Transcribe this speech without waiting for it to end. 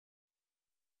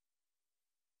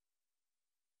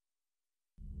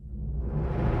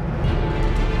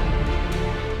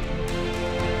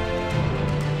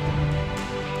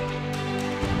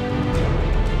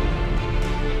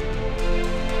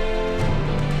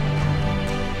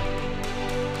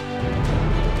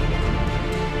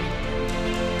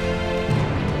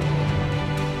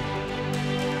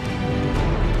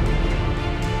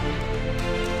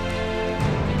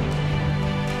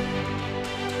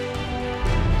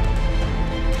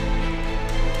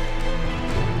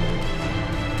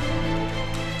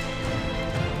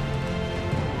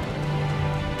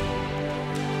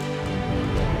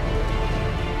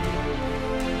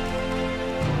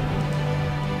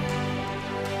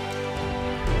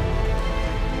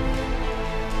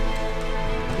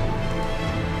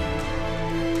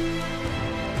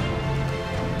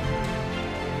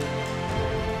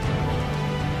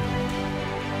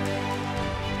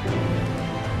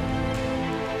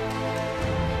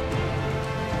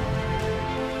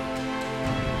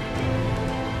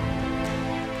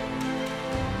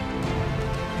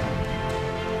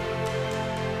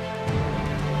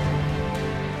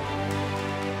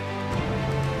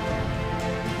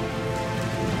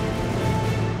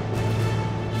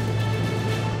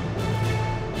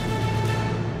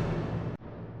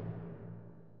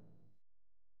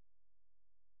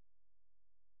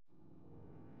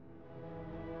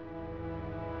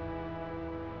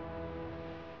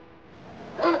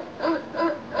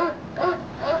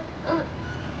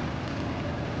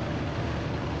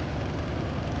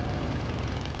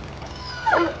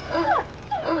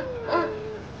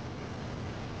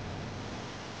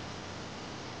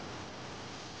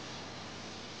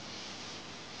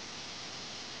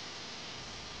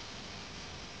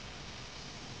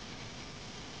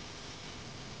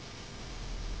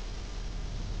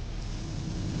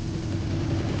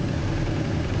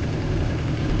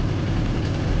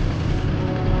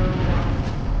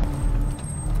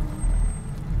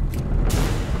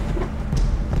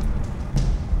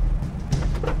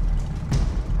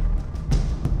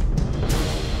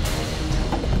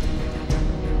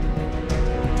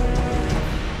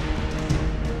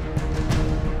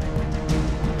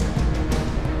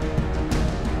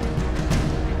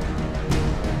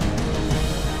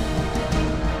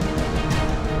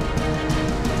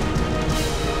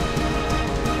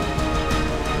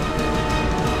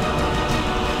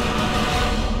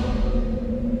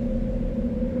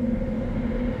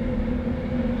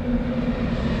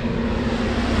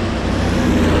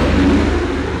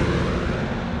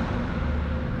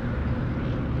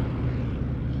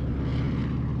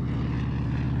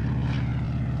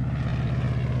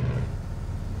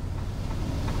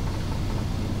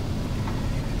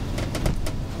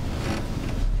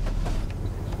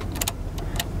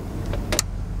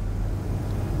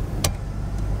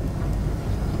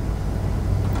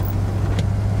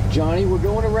Johnny, we're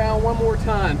going around one more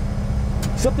time.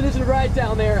 Something isn't right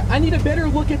down there. I need a better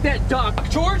look at that dock.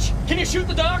 George, can you shoot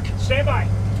the dock? Stand by.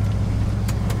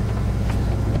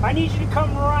 I need you to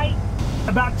come right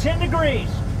about 10 degrees.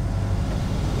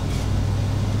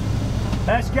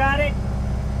 That's got it.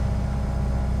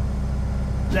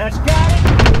 That's got it.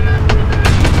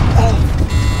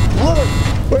 Look!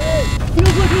 Wait!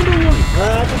 Feels like number one.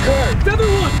 Concur. Feather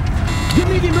one. Give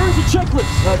me the emergency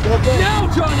checklist. Okay. Now,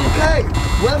 Johnny. Okay.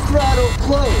 Left throttle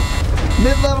closed.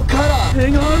 Mid-level cutoff.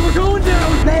 Hang on, we're going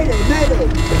down. Mayday, mayday.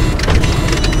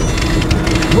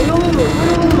 Wiggle over.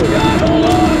 God, hold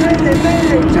on.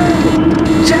 Mayday,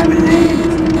 turn. Japanese.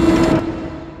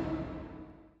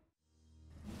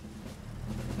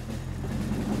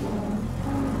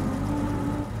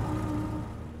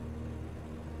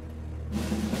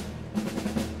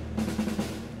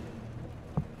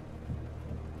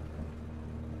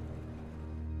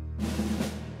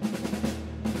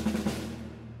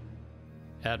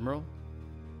 Admiral?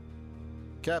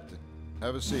 Captain,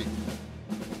 have a seat.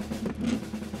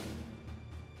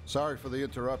 Sorry for the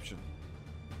interruption.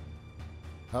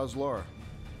 How's Laura?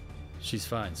 She's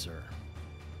fine, sir.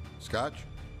 Scotch?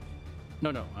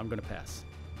 No, I'm gonna pass.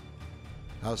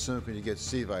 How soon can you get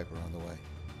Seaviper on the way?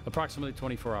 Approximately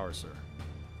 24 hours, sir.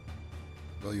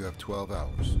 Well, you have 12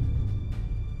 hours.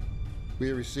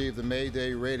 We received the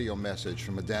Mayday radio message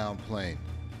from a downed plane.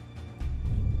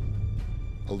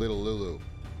 A little Lulu.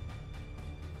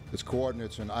 Its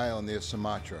coordinates are an island near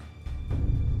Sumatra.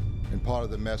 And part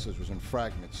of the message was in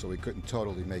fragments, so we couldn't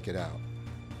totally make it out.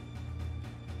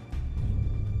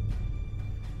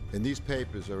 In these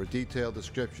papers are a detailed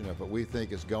description of what we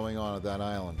think is going on at that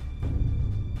island.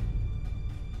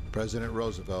 President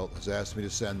Roosevelt has asked me to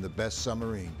send the best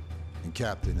submarine and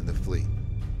captain in the fleet.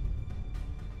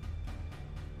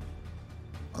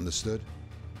 Understood?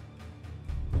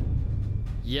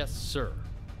 Yes, sir.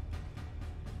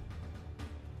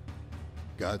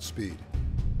 Godspeed.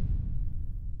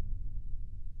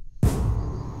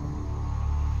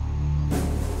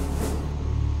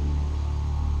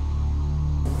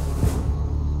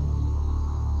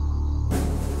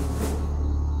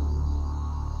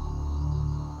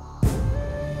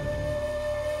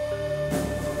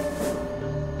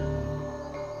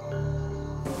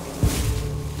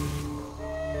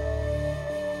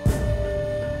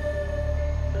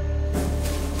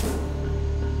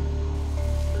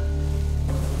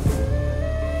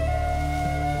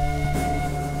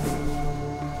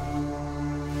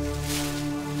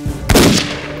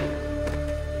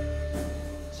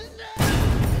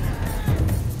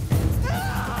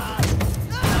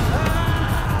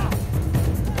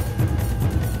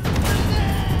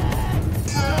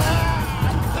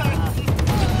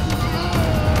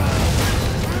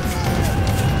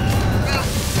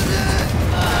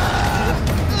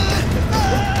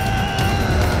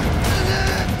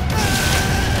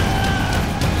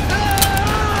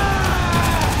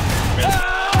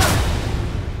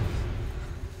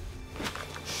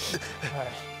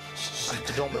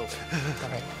 Don't move. All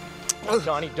right.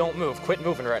 Johnny, don't move. Quit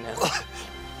moving right now.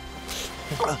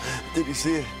 Did you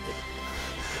see it?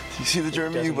 Did you see the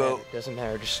German U-boat? Doesn't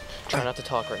matter. Just try not to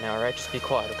talk right now, all right? Just be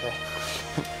quiet, okay?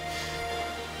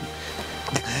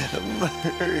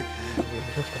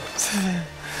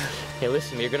 Hey,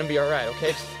 listen, you're gonna be all right,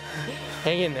 okay?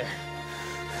 Hang in there.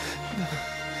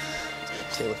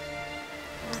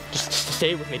 Just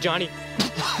stay with me, Johnny.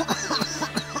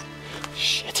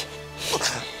 Shit.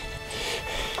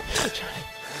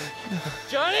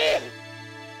 Johnny!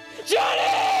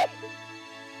 Johnny!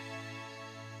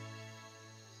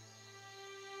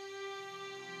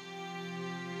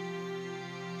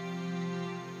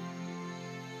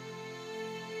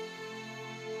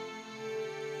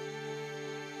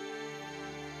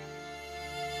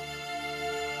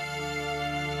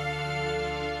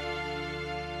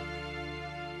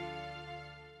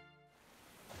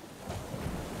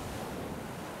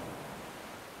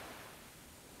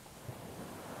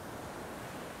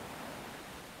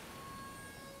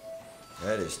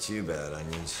 That is too bad,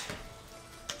 Onions.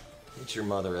 Didn't your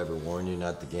mother ever warn you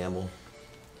not to gamble?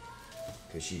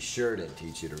 Because she sure didn't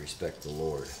teach you to respect the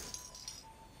Lord.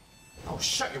 Oh,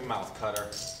 shut your mouth, Cutter.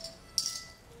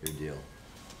 Good deal.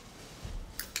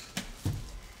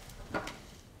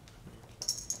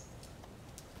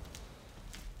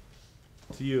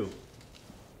 To you.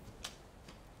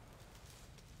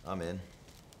 I'm in.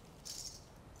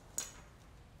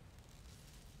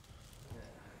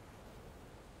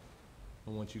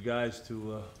 I want you guys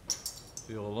to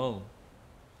feel alone.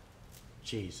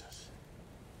 Jesus.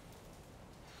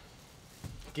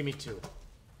 Give me two.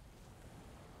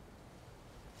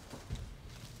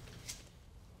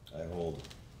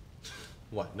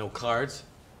 What, no cards?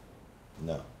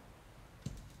 No.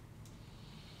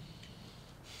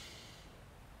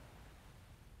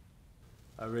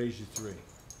 I raised you 3.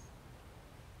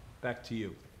 Back to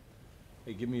you.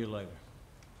 Hey, give me your lighter.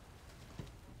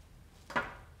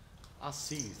 I'll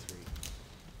see you 3.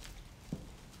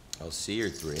 I'll see your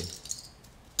 3.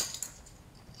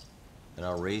 And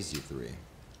I'll raise you 3.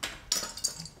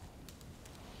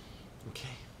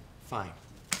 Okay, fine.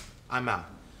 I'm out.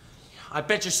 I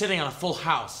bet you're sitting on a full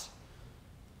house.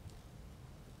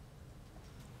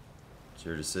 It's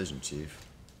your decision, Chief.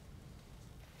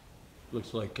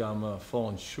 Looks like I'm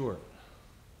falling short.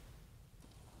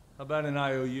 How about an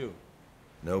IOU?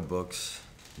 No books,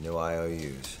 no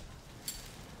IOUs.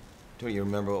 Don't you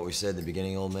remember what we said at the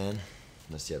beginning, old man?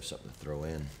 Unless you have something to throw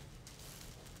in.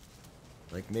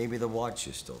 Like maybe the watch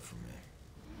you stole from me.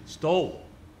 Stole?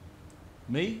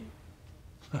 Me?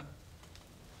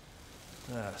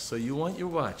 So you want your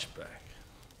watch back.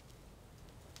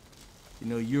 You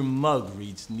know, your mug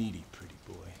reads needy, pretty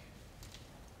boy.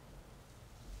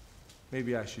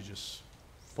 Maybe I should just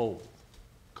fold,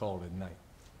 call it a night.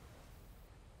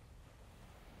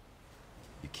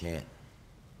 You can't.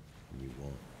 You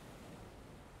won't.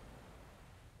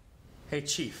 Hey,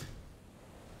 Chief.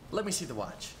 Let me see the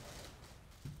watch.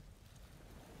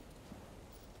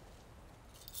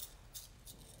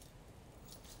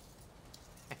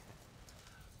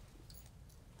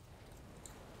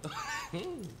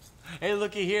 Hey,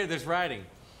 looky here, there's writing. It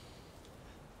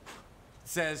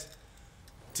says,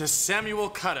 to Samuel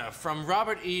Cutter from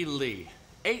Robert E. Lee,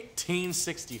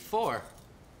 1864.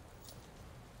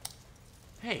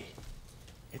 Hey,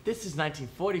 if this is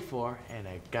 1944 and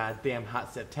a goddamn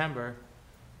hot September,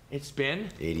 it's been...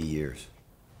 80 years.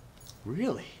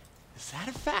 Really? Is that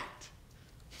a fact?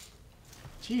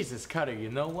 Jesus, Cutter, you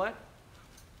know what?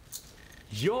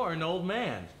 You're an old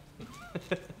man.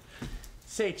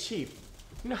 Say, Chief,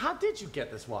 you know, how did you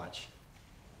get this watch?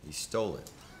 He stole it.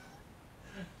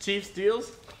 Chief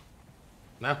steals?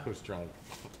 Now who's drunk?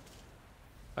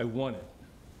 I won it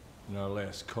in our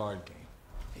last card game.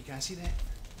 Hey, you guys see that?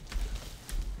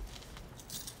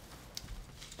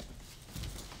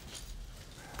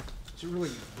 Is it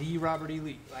really the Robert E.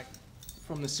 Lee, like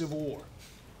from the Civil War?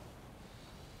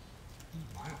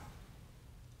 Wow.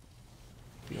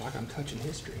 I feel like I'm touching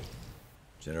history.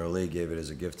 General Lee gave it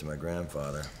as a gift to my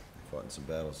grandfather. We fought in some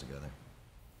battles together.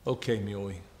 Okay,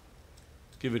 Muley.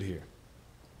 Give it here.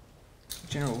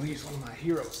 General Lee's one of my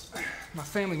heroes. My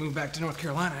family moved back to North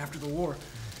Carolina after the war.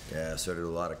 Yeah, so did a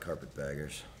lot of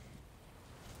carpetbaggers.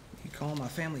 You call my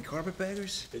family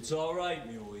carpetbaggers? It's all right,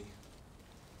 Muley.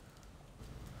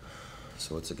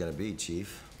 So what's it gonna be,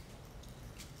 Chief?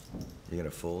 You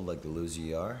gonna fold like the loser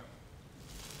you are?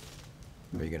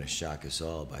 Or are you gonna shock us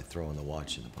all by throwing the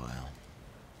watch in the pile?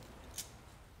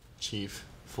 Chief,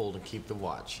 fold and keep the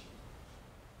watch.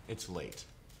 It's late.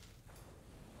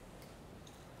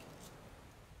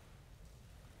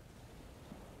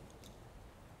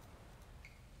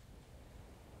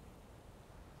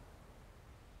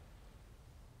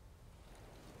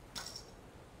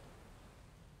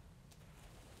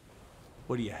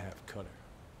 What do you have, Cutter?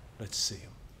 Let's see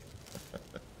him.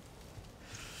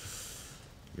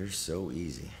 You're so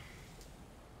easy.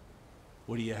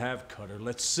 What do you have, Cutter?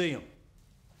 Let's see him.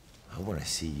 I want to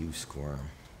see you squirm.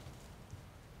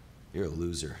 You're a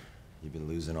loser. You've been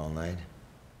losing all night.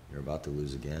 You're about to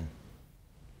lose again.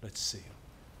 Let's see him.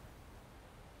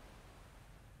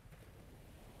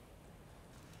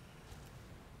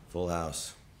 Full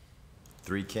house.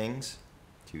 3 kings,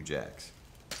 2 jacks.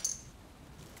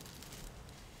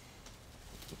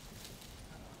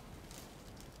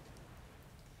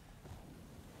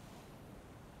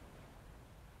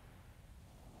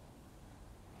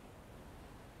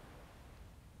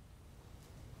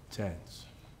 Tens.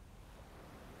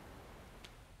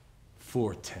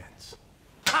 4 tens.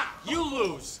 Ha! You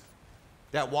lose!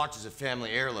 That watch is a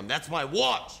family heirloom. That's my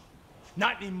watch!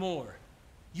 Not anymore.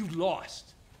 You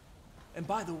lost. And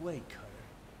by the way, Cutter,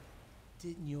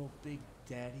 didn't your big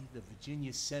daddy, the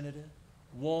Virginia senator,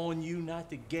 warn you not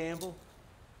to gamble?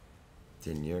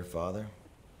 Didn't your father,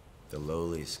 the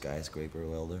lowly skyscraper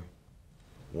welder,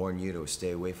 warn you to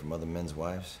stay away from other men's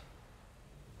wives?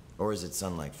 Or is it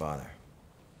son like father?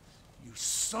 You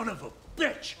son of a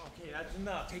bitch! Okay, that's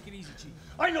enough. Take it easy, Chief.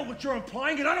 I know what you're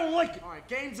implying, and I don't like it! All right,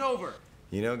 game's over.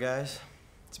 You know, guys,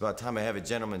 it's about time I have a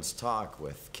gentleman's talk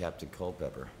with Captain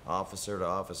Culpepper, officer to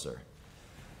officer.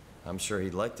 I'm sure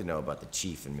he'd like to know about the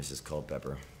Chief and Mrs.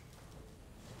 Culpepper.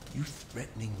 You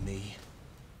threatening me?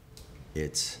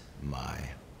 It's my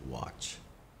watch.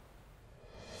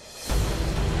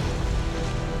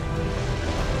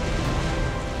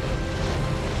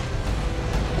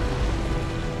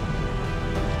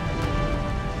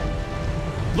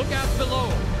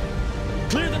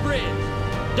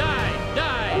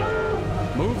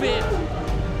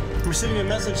 Receiving a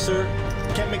message, sir.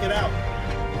 Can't make it out.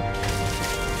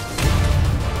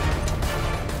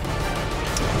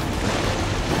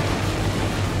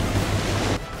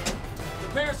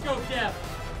 Periscope depth.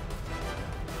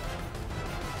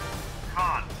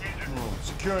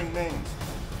 Securing mains.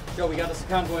 Joe, we got us a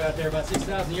convoy out there about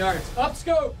 6,000 yards. Up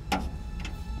scope!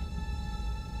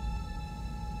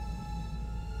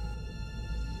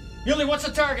 Muley, what's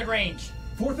the target range?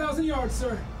 4,000 yards,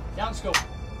 sir. Down scope.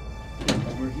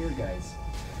 But we're here, guys.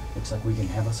 Looks like we can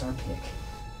have us our pick.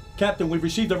 Captain, we've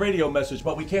received a radio message,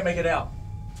 but we can't make it out.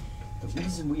 The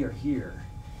reason we are here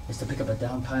is to pick up a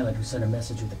downed pilot who sent a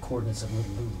message with the coordinates of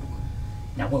Little Lulu.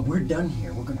 Now, when we're done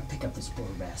here, we're gonna pick up this poor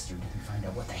bastard and find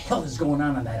out what the hell is going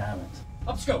on that island.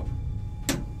 Up scope.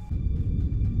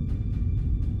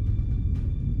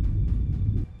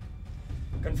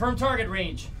 Confirm target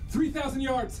range. 3,000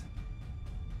 yards.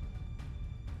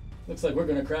 Looks like we're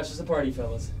gonna crash as a party,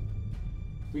 fellas.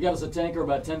 We got us a tanker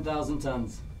about 10,000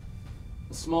 tons.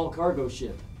 A small cargo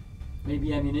ship.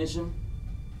 Maybe ammunition.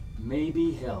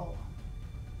 Maybe hell.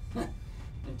 And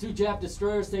 2 Jap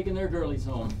destroyers taking their girlies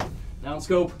home. Down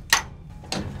scope.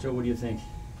 Joe, what do you think?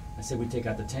 I said we take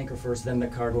out the tanker first, then the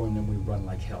cargo, and then we run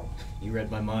like hell. You read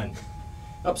my mind.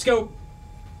 Up scope.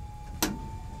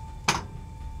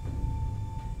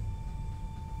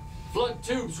 Flood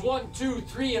tubes 1, 2,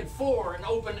 3, and 4, and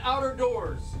open outer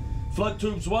doors. Flood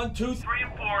tubes 1, 2, 3,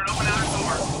 and 4, and open outer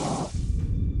doors.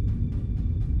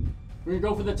 We're gonna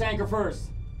go for the tanker first.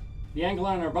 The angle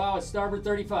on our bow is starboard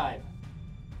 35.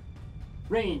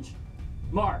 Range.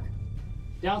 Mark.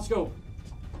 Down scope.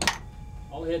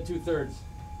 All ahead 2/3.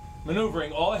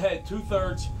 Maneuvering, all ahead,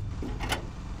 2/3.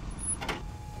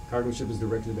 Cargo ship is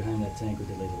directly behind that tanker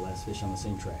to lay the last fish on the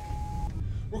same track.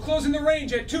 We're closing the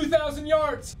range at 2,000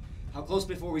 yards. How close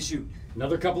before we shoot?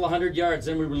 Another couple of 100 yards,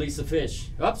 then we release the fish.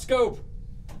 Up scope.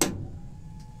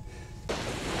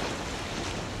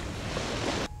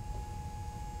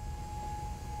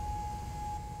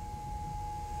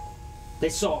 They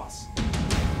saw us.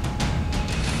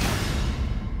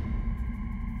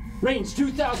 Range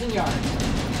 2,000 yards.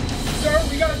 Sir,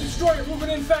 we got a destroyer moving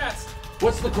in fast.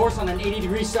 What's the course on an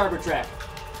 80-degree starboard track?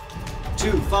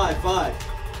 255.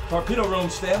 Torpedo room,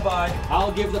 stand by.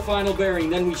 I'll give the final bearing,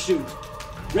 then we shoot.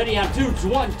 Ready on tubes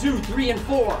 1, 2, 3, and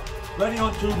 4. Ready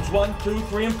on tubes 1, 2,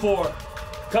 3, and 4.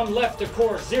 Come left to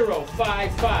course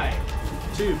 055.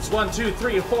 Tubes 1, 2,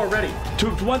 3, and 4 ready.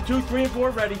 Tubes 1, 2, 3, and 4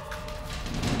 ready.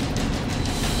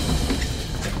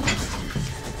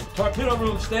 Torpedo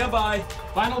room, stand by.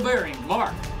 Final bearing,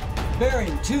 mark.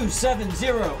 Bearing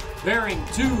 270. Bearing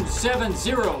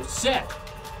 270, set.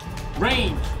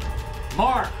 Range,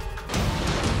 mark.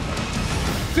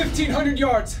 1,500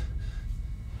 yards.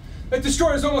 That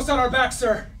destroyer's almost on our back,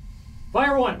 sir.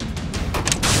 Fire 1.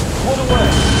 Hold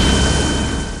away.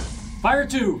 Fire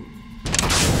 2.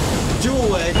 2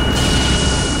 away.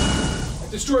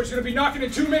 That destroyer's gonna be knocking in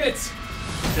 2 minutes.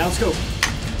 Down scope.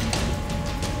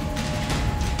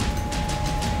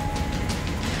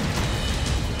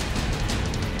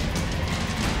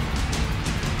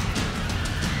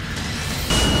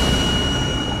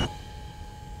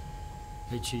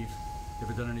 Hey, Chief. You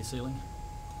ever done any sailing?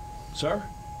 Sir?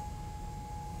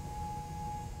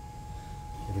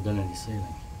 You ever done any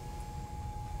sailing?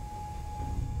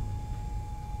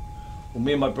 Well,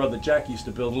 me and my brother Jack used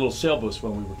to build little sailboats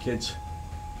when we were kids.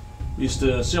 We used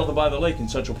to sail them by the lake in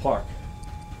Central Park.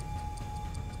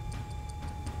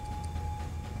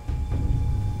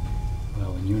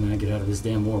 Well, when you and I get out of this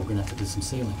damn war, we're gonna have to do some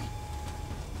sailing.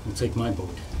 We'll take my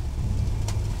boat.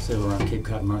 Sail around Cape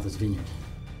Cod and Martha's Vineyard.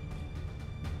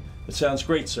 It sounds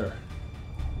great, sir.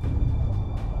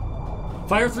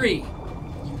 Fire 3.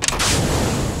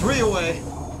 3 away.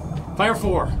 Fire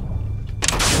 4.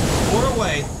 4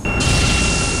 away.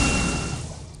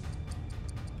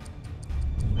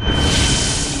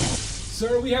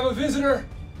 Sir, we have a visitor.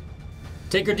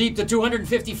 Take her deep to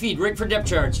 250 feet. Rig for depth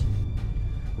charge.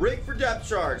 Rig for depth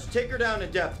charge. Take her down to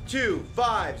depth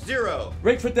 250.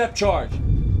 Rig for depth charge.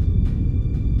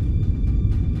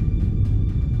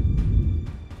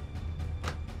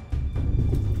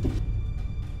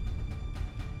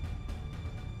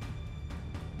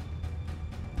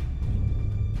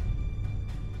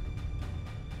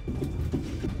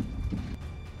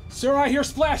 Sir, I hear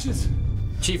splashes.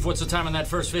 Chief, what's the time on that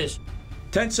first fish?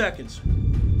 10 seconds.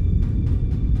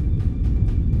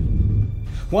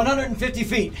 150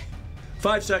 feet.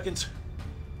 5 seconds.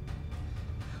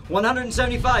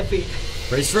 175 feet.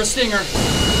 Brace for a stinger.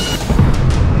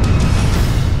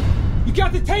 You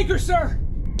got the tanker, sir.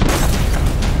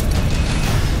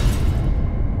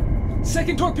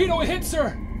 Second torpedo hit,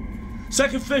 sir.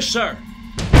 Second fish, sir.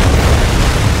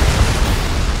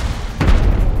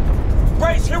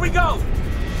 we go?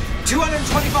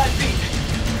 225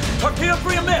 feet. Torpedo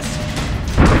free a miss.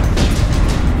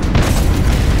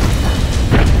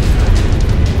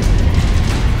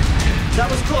 That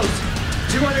was close.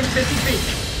 250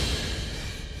 feet.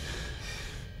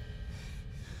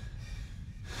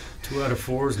 2 out of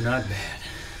 4 is not bad.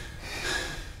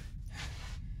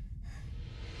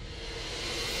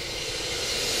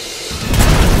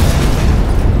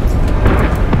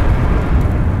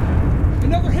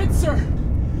 Another hit, sir.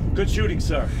 Good shooting,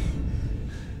 sir.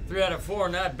 3 out of 4,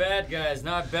 not bad, guys.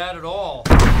 Not bad at all.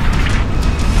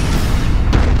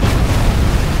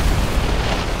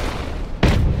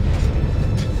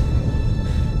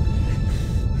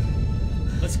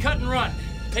 Let's cut and run.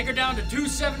 Take her down to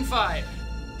 275.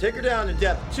 Take her down to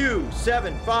depth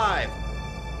 275.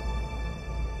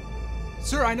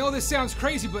 Sir, I know this sounds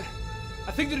crazy, but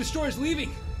I think the destroyer's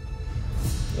leaving.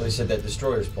 Billy said that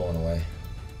destroyer's pulling away.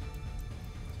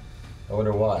 I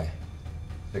wonder why.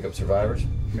 Pick up survivors?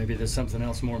 Maybe there's something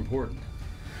else more important.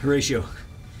 Horatio,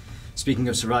 speaking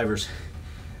of survivors,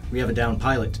 we have a downed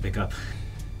pilot to pick up.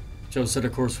 Joe, set a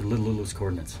course for Little Lulu's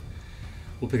coordinates.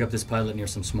 We'll pick up this pilot near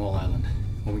some small island.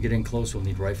 When we get in close, we'll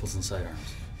need rifles and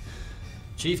sidearms.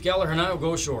 Chief Gallagher and I will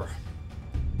go ashore.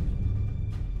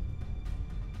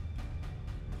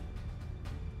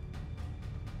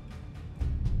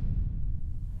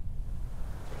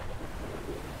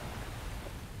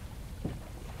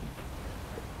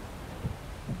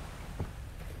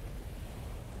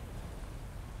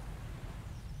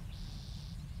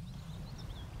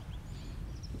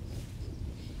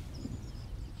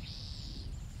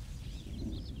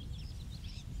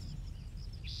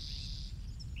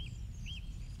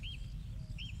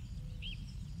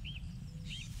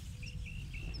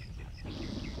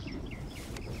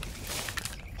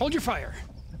 Hold your fire.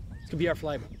 This could be our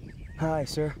flyboat. Hi,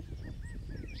 sir.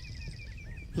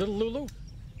 Little Lulu?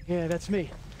 Yeah, that's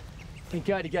me. Thank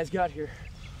God you guys got here.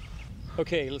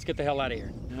 Okay, let's get the hell out of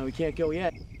here. No, we can't go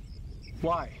yet.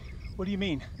 Why? What do you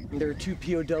mean? There are 2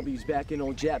 POWs back in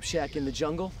old Jap shack in the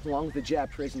jungle, along with a Jap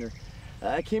prisoner.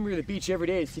 I came here to the beach every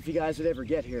day to see if you guys would ever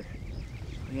get here.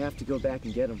 We have to go back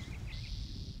and get them.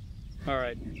 All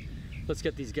right, let's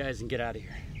get these guys and get out of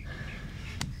here.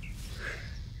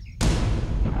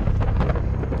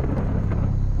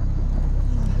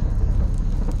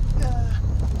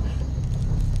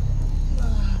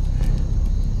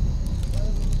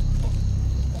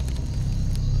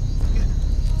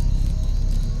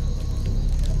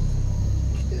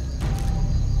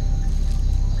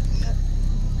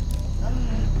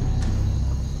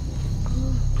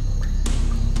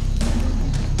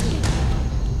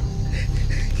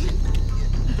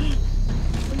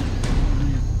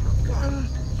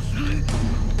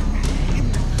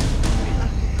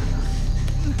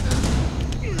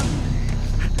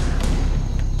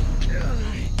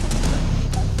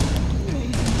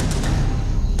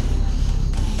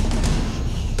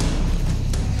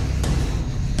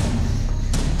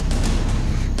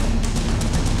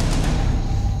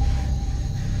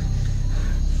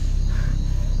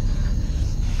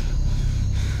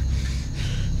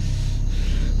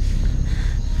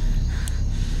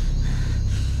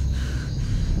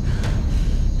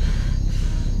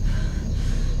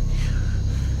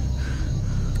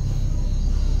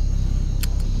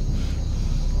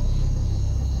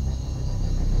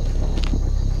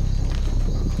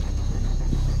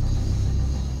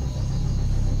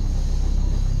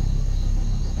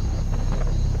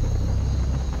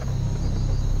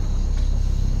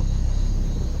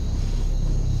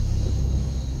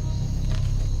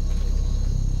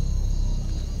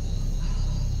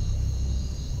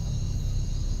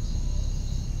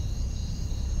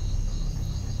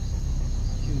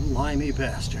 Limey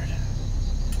bastard.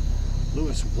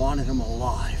 Lewis wanted him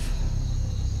alive.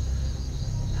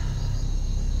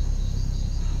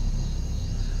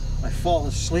 I fall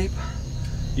asleep,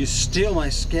 you steal my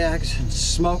skags and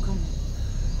smoke them,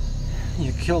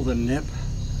 you kill the nip,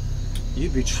 you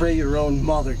betray your own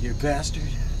mother, you bastard.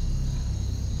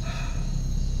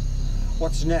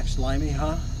 What's next, Limey,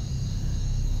 huh?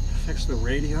 Fix the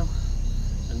radio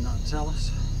and not tell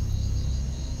us?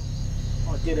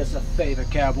 Oh, did us a favor,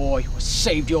 cowboy. We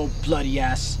saved your bloody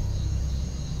ass.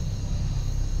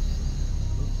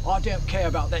 I don't care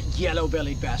about that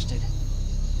yellow-bellied bastard.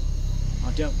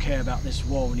 I don't care about this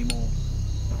war anymore.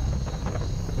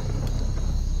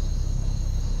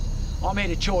 I made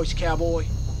a choice, cowboy.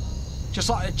 Just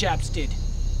like the Japs did.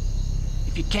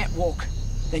 If you can't walk,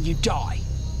 then you die.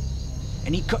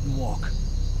 And he couldn't walk.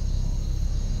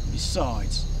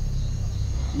 Besides,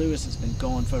 Lewis has been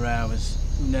gone for hours.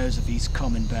 Who knows if he's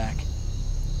coming back?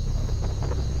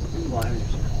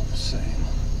 Lives are all the same.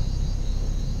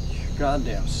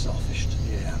 goddamn selfish to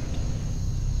the end.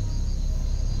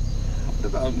 What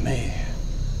about me?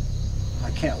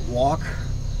 I can't walk.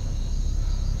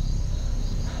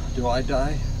 Do I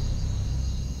die?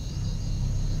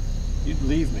 You'd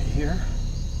leave me here?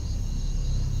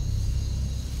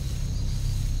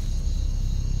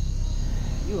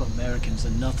 You Americans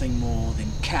are nothing more than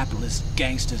capitalist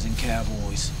gangsters and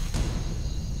cowboys.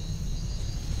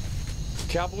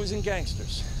 Cowboys and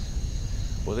gangsters.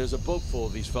 Well, there's a boat full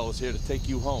of these fellas here to take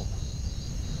you home.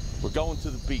 We're going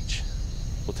to the beach.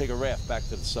 We'll take a raft back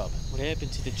to the sub. What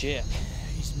happened to the Jap?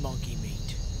 He's monkey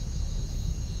meat.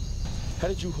 How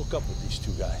did you hook up with these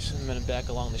two guys? I met him back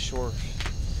along the shore.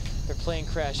 Their plane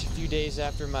crashed a few days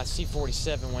after my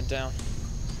C-47 went down.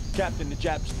 Captain, the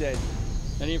Jap's dead.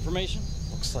 Any information?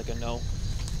 Looks like a no.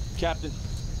 Captain,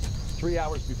 3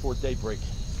 hours before daybreak.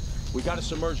 We gotta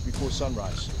submerge before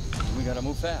sunrise. We gotta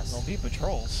move fast. There'll be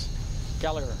patrols.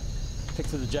 Gallagher, pick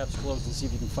through the Japs' clothes and see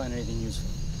if you can find anything useful.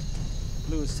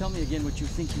 Lewis, tell me again what you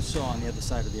think you saw on the other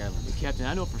side of the island. Captain,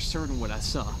 I know for certain what I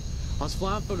saw. I was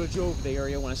flying Photo Joe over the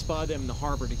area when I spotted them in the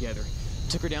harbor together.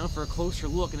 Took her down for a closer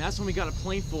look, and that's when we got a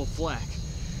plane full of flak.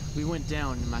 We went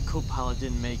down, and my co-pilot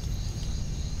didn't make it.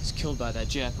 He was killed by that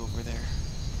Jap over there.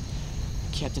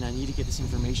 Captain, I need to get this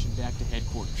information back to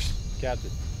headquarters. Captain,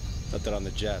 nothing on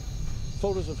the Jap.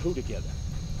 Photos of who together?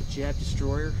 The Jap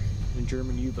destroyer and a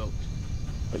German U-boat.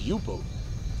 A U-boat?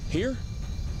 Here?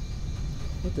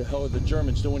 What the hell are the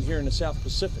Germans doing here in the South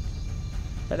Pacific?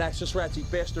 That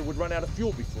Axis-Ratsy bastard would run out of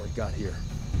fuel before he got here.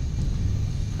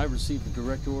 I received a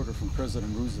direct order from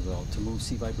President Roosevelt to move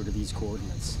Seaviper to these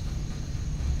coordinates.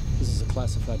 This is a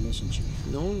classified mission, Chief.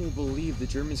 No one will believe the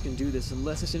Germans can do this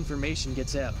unless this information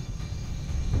gets out.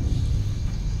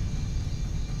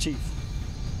 Chief,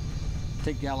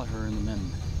 take Gallagher and the men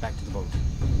back to the boat.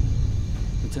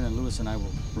 Lieutenant Lewis and I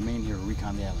will remain here to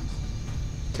recon the island.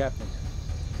 Captain,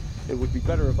 it would be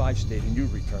better if I stayed and you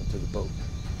returned to the boat.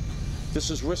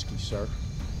 This is risky, sir.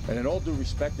 And in all due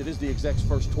respect, it is the exec's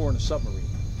first tour in a submarine.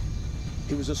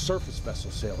 He was a surface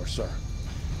vessel sailor, sir.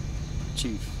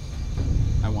 Chief,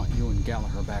 I want you and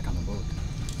Gallagher back on the boat.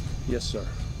 Yes, sir.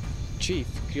 Chief,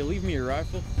 could you leave me your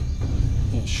rifle?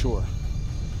 Yeah, sure.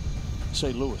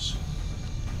 Say, Lewis,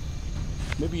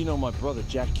 maybe you know my brother,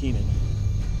 Jack Keenan.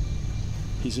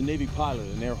 He's a Navy pilot,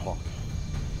 an Air Hawk.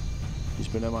 He's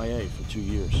been MIA for 2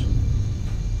 years.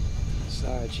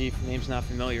 Sorry, Chief. Name's not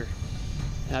familiar.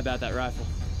 How about that rifle?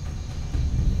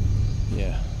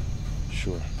 Yeah,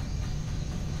 sure.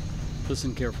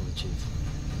 Listen carefully, Chief.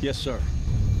 Yes, sir.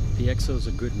 The XO's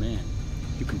a good man.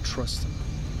 You can trust him.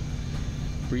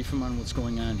 Brief him on what's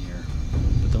going on here,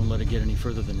 but don't let it get any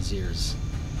further than his ears.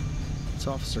 It's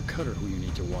Officer Cutter who you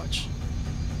need to watch.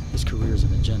 His career's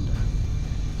an agenda.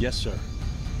 Yes, sir.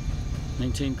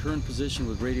 Maintain current position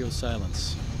with radio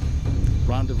silence.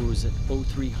 Rendezvous is at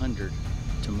 0300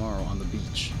 tomorrow on the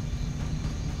beach.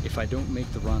 If I don't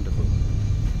make the rendezvous,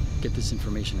 get this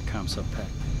information to ComSub Pack.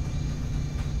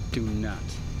 Do not,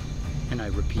 and I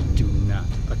repeat, do not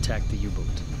attack the U-boat.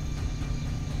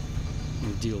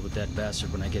 We'll deal with that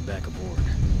bastard when I get back aboard.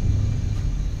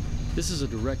 This is a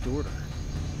direct order.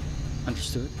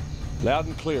 Understood? Loud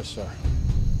and clear, sir.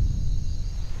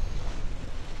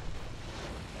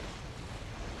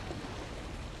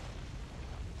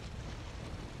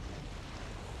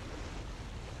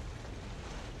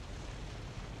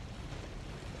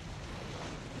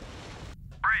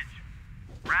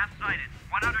 Raft sighted.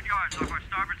 100 yards off our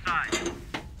starboard side.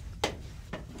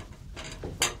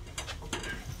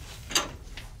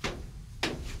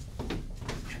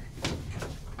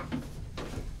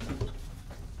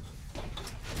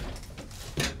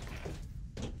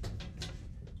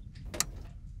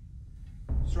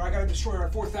 Sir, I got a destroyer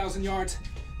at 4,000 yards,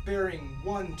 bearing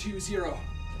 120.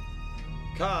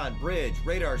 Con, bridge,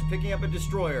 radars picking up a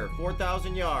destroyer,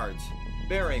 4,000 yards,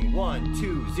 bearing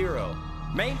 120.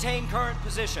 Maintain current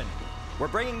position. We're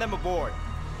bringing them aboard.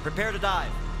 Prepare to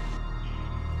dive.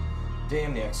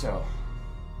 Damn the XO.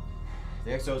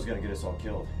 The XO's gonna get us all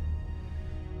killed.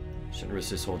 Shouldn't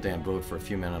risk this whole damn boat for a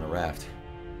few men on a raft.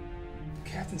 The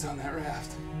captain's on that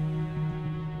raft.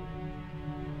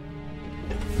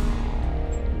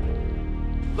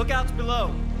 Lookouts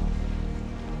below.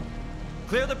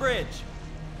 Clear the bridge.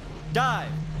 Dive.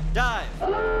 Dive.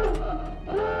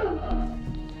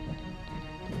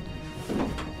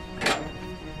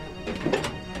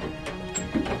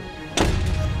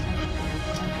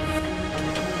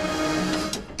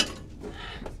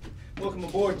 Welcome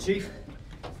aboard, Chief.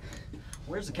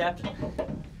 Where's the captain?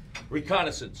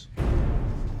 Reconnaissance.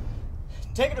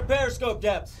 Take it to periscope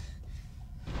depth.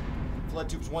 Flood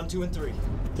tubes 1, 2, and 3.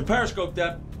 To periscope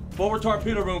depth, Forward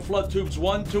torpedo room, flood tubes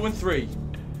 1, 2, and 3.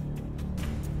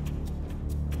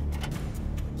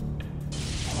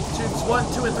 Tubes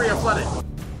 1, 2, and 3 are flooded.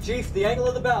 Chief, the angle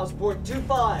of the bows, port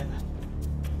 25.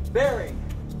 Bearing,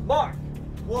 mark.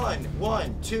 1,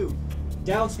 1, 2.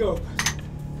 Downscope.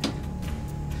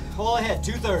 All ahead,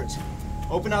 2/3.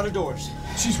 Open outer doors.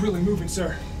 She's really moving,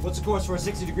 sir. What's the course for a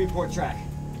 60-degree port track?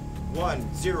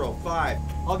 105.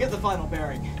 I'll get the final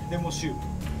bearing, then we'll shoot.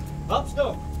 Up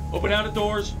stoke. Open outer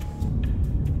doors.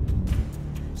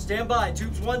 Stand by,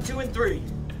 tubes 1, 2, and 3.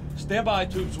 Stand by,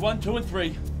 tubes 1, 2, and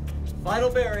 3. Final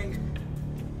bearing.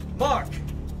 Mark.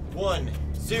 1,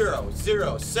 0,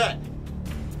 0, set.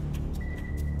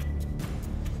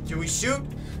 Do we shoot?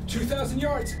 2,000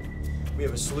 yards. We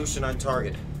have a solution on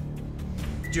target.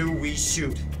 Do we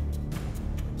shoot?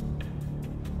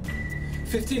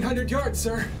 1,500 yards,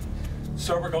 sir.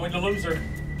 Sir, we're going to lose her.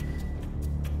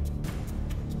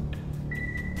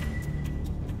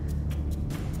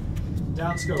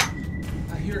 Downscope.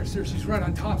 I hear her, sir. She's right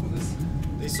on top of us.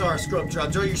 They saw our scrub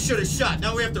trout. Joe, you should have shot.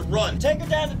 Now we have to run. Take her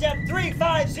down to depth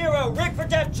 350. Rig for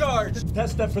depth charge.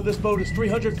 Test depth for this boat is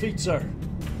 300 feet, sir.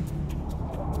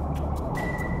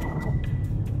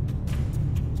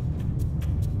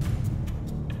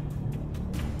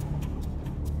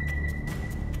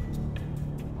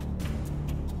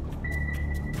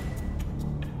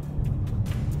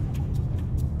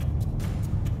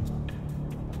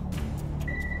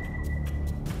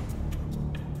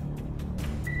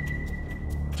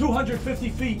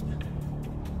 $250 feet.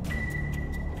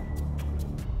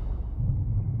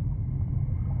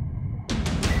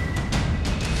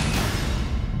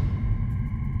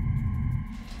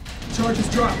 Charge is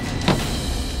dropped.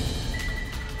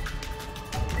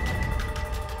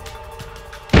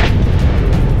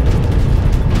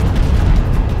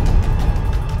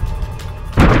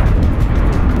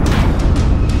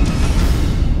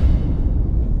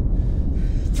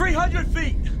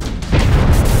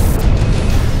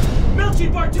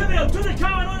 Bartimeo, to the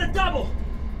cow on a double!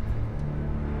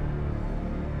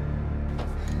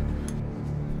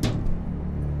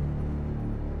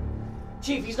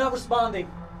 Chief, he's not responding.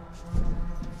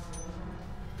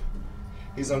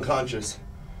 He's unconscious.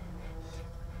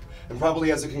 And probably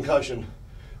has a concussion.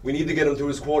 We need to get him to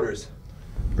his quarters.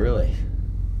 Really?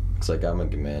 Looks like I'm in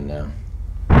command now.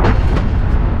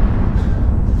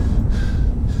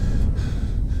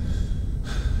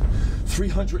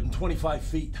 $325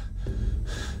 feet.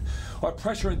 Our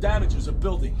pressure and damages are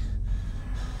building.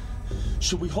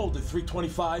 Should we hold at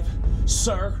 325,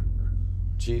 sir?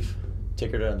 Chief, take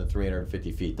her down to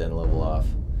 350 feet, then level off.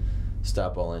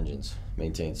 Stop all engines.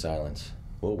 Maintain silence.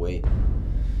 We'll wait.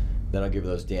 Then I'll give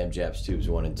those damn Japs tubes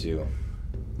 1 and 2.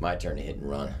 My turn to hit and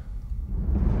run.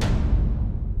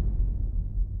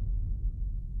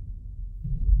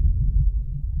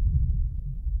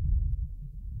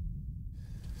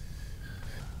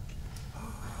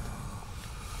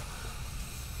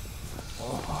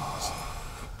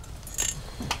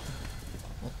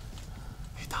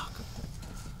 Hey, Doc.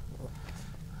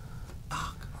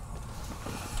 Doc.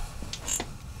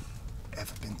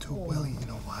 Ever been to a willy, you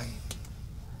know why?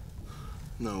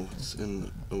 No, it's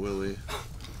in a willy.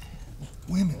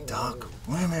 Women, Doc.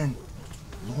 Women.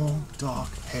 Long,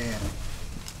 dark hair.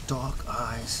 Dark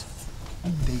eyes.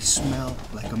 They smell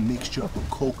like a mixture of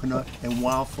coconut and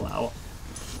wildflower.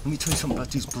 Let me tell you something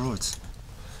about these broads.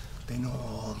 They know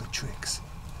all the tricks.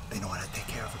 They know how to take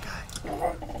care of a guy.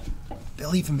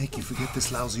 They'll even make you forget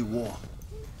this lousy war.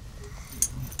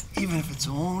 Even if it's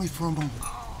only for a moment.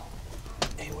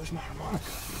 Hey, where's my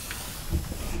harmonica?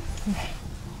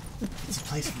 It's a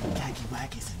place for the khaki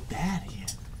wackies and Dad here.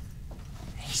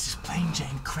 He's just plain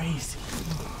Jane crazy.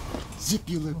 Zip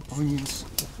your lip, onions.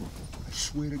 I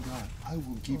swear to God, I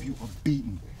will give you a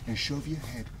beating and shove your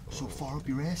head so far up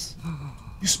your ass,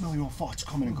 you smell your own farts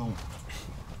coming and going.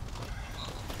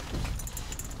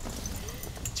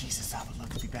 Jesus, I would love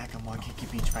to be back on Waikiki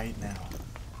Beach right now.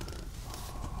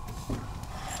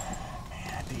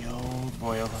 Man, the old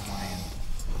Royal Hawaiian.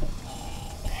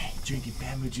 Hey, drinking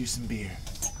bamboo juice and beer.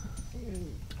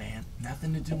 Man,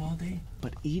 nothing to do all day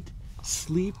but eat,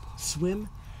 sleep, swim,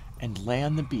 and lay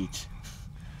on the beach.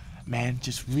 Man,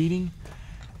 just reading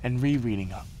and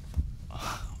rereading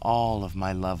all of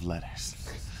my love letters.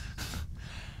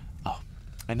 Oh,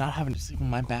 and not having to sleep on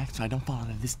my back so I don't fall out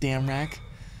of this damn rack.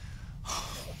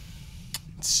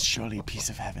 It's surely a piece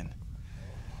of heaven.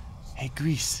 Hey,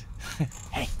 Grease.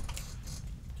 Hey,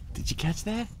 did you catch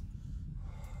that?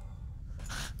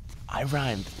 I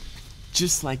rhymed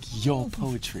just like your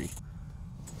poetry.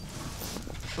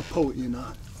 A poet you're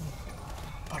not.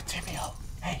 Bartimeo.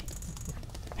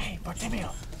 Hey,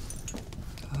 Bartimeo.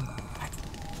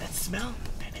 That smell?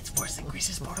 Man, it's worse than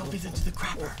greases poured over into the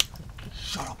crapper.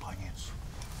 Shut up, Onions.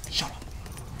 Shut up.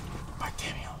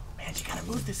 Bartimio, man, you gotta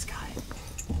move this guy.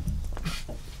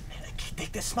 Man, I can't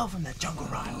take the smell from that jungle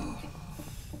rot.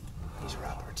 He's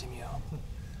right, Bartimio.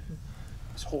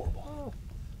 It's horrible.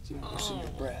 It's even worse than your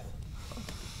breath.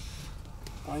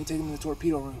 Why don't you take him to the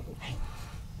torpedo room? Hey,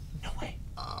 no way.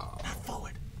 Not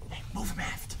forward. Hey, move him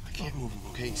aft. I can't move him,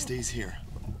 okay? He stays here.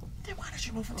 Then why don't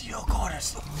you move him to your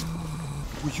quarters?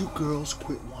 Will you girls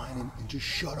quit whining and just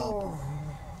shut up?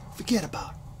 Forget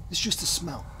about it. It's just a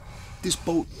smell. This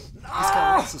boat, it's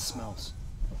got lots of smells.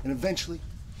 And eventually,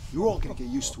 you're all gonna get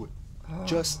used to it.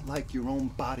 Just like your own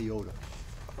body odor.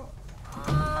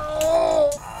 Tino,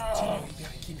 you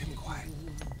gotta keep him quiet.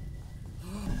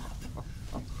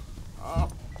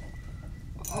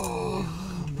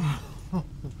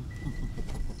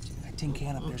 That tin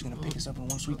can up there's gonna pick us up in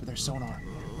one sweep with their sonar.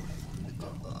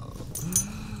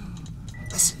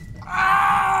 Listen.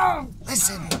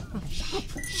 Listen.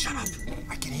 Shut up.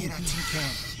 I can hear that tin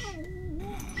can.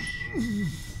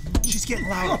 She's getting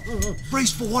louder.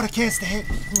 Brace for water cans to hit.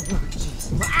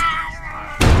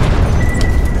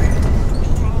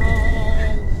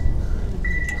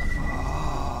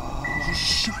 Just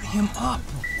shut him up.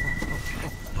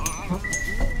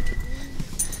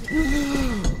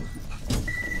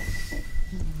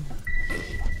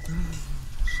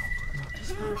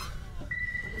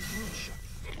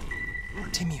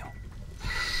 Bartimio,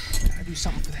 gotta do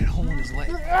something for that hole in his leg.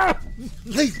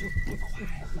 Leave him.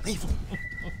 Leave him.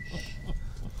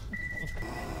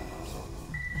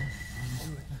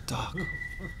 Doc,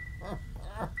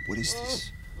 what is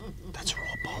this? That's a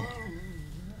raw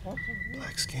bone.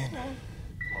 Black skin.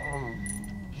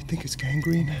 You think it's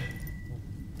gangrene?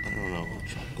 I don't know.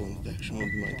 Tropical infection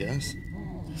would be my guess.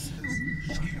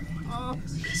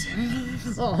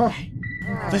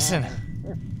 Listen.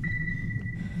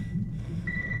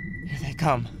 Here they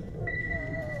come.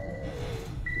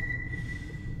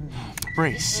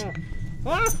 Brace.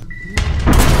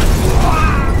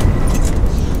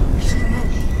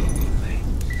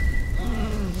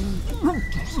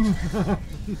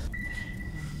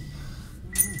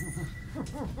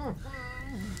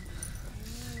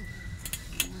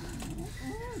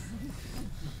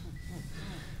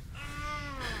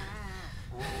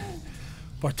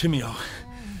 Bartimio,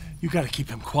 you gotta keep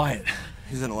him quiet.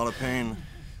 He's in a lot of pain.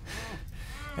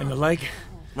 And the leg?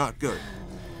 Not good.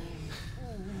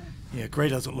 Yeah, Gray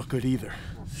doesn't look good either.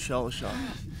 Shell shock.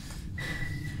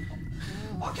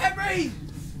 I can't breathe!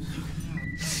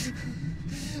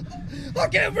 I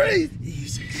can't breathe!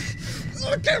 Easy.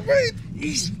 I can't breathe!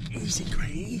 Easy, easy,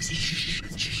 Gray, easy. Shh,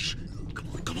 shh.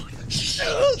 Come on. Shh. I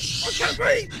can't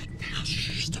breathe!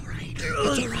 Shh, it's all right. It's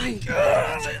all right. It's all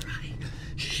right.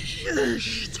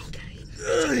 Shh, it's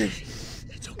okay.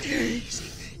 It's okay. Easy.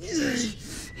 Easy.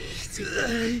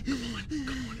 Easy.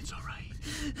 Come on, it's all right.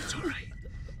 It's all right.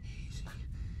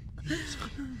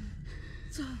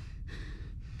 Easy.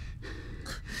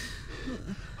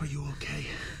 Are you okay?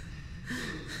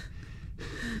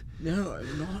 No,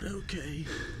 I'm not okay.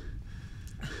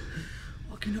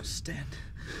 I cannot stand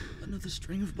another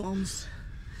string of bombs.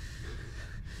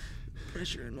 The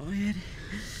pressure in my head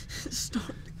is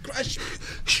starting to crush me.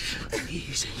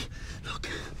 Easy. Look.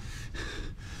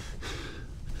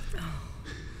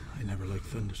 I never liked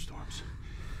thunderstorms.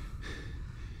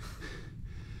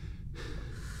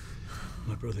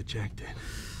 My brother Jack did.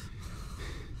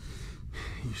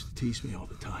 He used to tease me all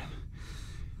the time.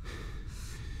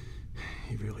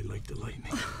 He really liked the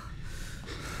lightning.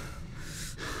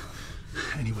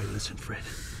 Anyway, listen, Fred.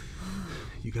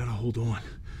 You gotta hold on.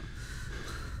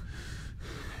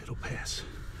 It'll pass.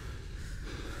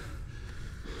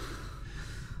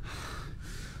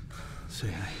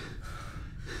 Say,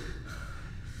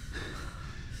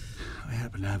 I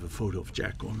happen to have a photo of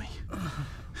Jack on me.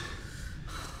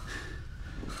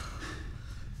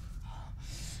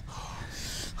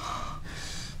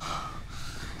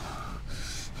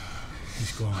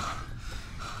 He's gone.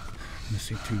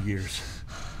 Missing 2 years.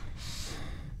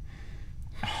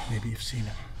 Maybe you've seen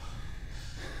him.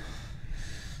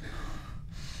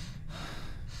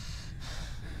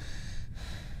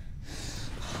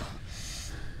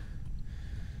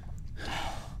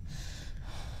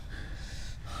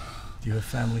 Do you have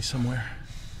family somewhere?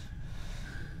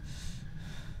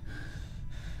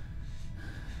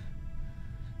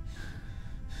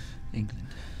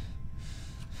 England.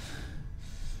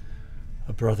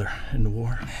 A brother in the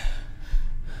war?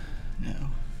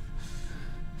 No.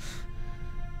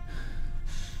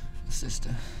 A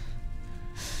sister.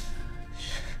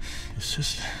 Your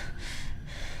sister?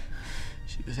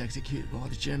 She was executed by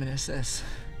the German SS.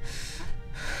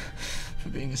 For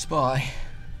being a spy.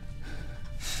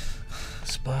 A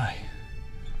spy?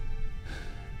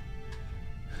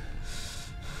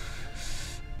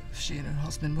 She and her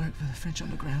husband worked for the French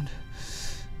underground.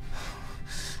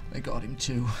 They got him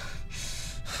too.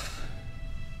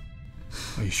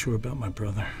 Are you sure about my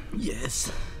brother?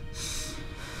 Yes.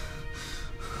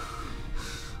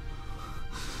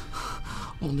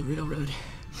 On the railroad.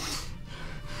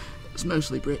 It was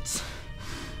mostly Brits.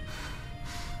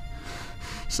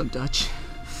 Some Dutch.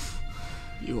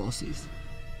 Few Aussies.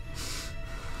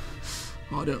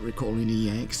 I don't recall any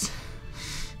Yanks.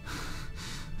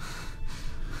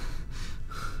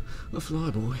 A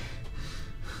flyboy.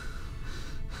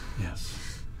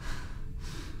 Yes.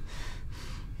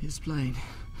 His plane.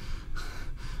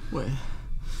 Where?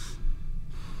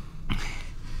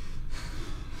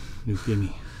 New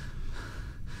Guinea.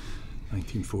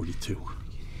 1942.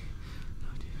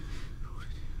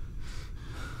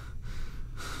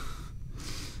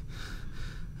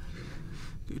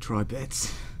 Go try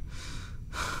bets.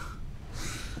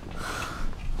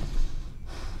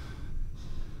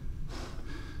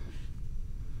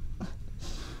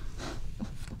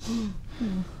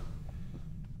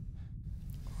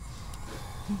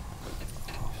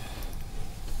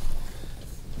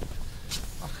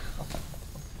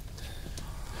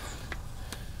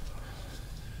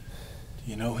 Do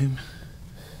you know him?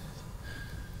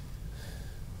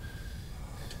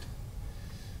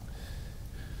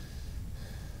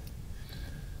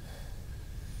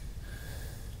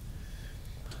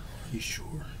 Are you sure?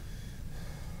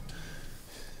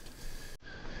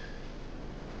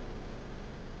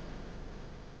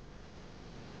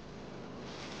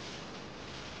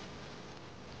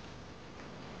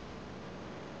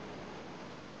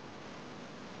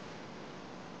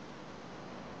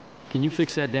 Can you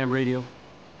fix that damn radio?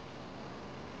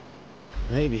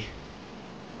 Maybe.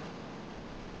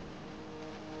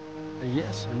 A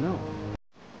yes or no?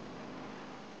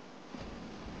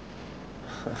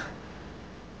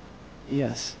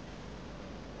 Yes.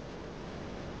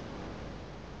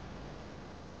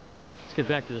 Let's get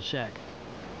back to the shack.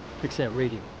 Fix that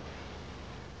radio.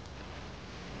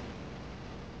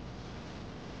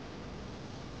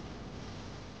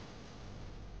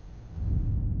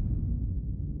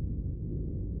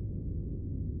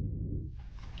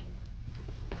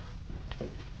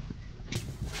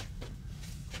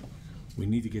 We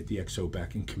need to get the XO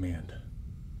back in command.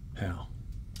 How?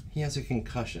 He has a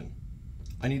concussion.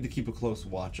 I need to keep a close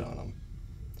watch on him.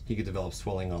 He could develop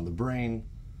swelling on the brain.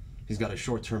 He's got a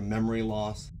short-term memory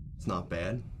loss. It's not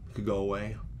bad. It could go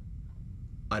away.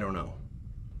 I don't know.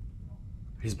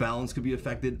 His balance could be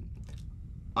affected.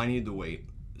 I need to wait,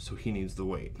 so he needs to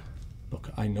wait.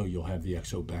 Look, I know you'll have the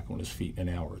XO back on his feet in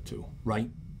an hour or two, right?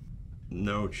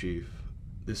 No, Chief.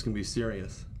 This can be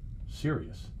serious.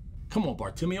 Serious? Come on,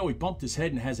 Bartimeo, he bumped his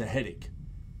head and has a headache.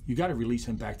 You gotta release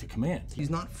him back to command. He's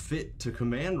not fit to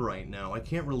command right now. I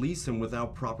can't release him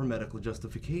without proper medical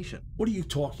justification. What are you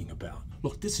talking about?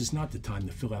 Look, this is not the time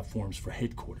to fill out forms for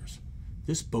headquarters.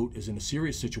 This boat is in a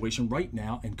serious situation right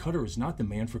now, and Cutter is not the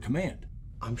man for command.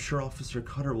 I'm sure Officer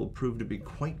Cutter will prove to be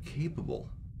quite capable.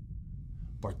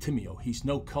 Bartimeo, he's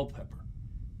no Culpepper.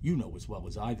 You know as well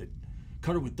as I that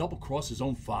Cutter would double-cross his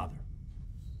own father.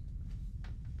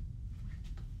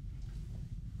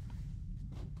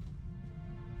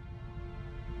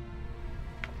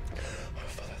 Our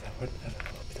Father, thou art in heaven,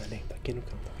 hallowed be thy name. Thy kingdom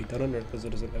come, thy will be done on earth as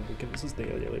it is in heaven. Give us this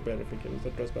day our daily bread, and forgive us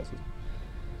our trespasses,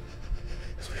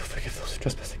 as we will forgive those who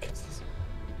trespass against us.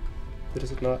 Lead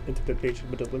us not into temptation,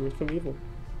 but deliver us from evil.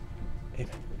 Amen.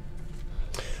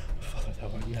 Our Father, thou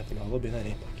art in heaven, hallowed be thy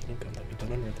name. Thy kingdom come, thy will be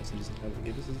done on earth as it is in heaven.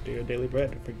 Give us this day our daily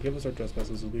bread, and forgive us our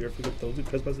trespasses, as we forgive those who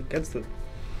trespass against us.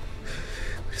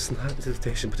 Lead us not into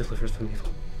temptation, but deliver us from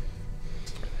evil.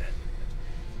 Amen.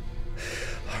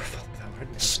 Our Father, thou art in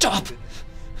heaven. Stop!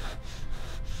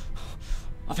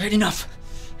 I've heard enough.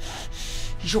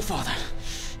 He's your father.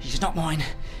 He's not mine,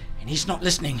 and he's not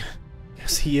listening.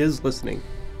 Yes, he is listening.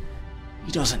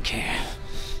 He doesn't care.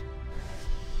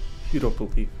 You don't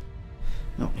believe.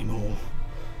 Not anymore.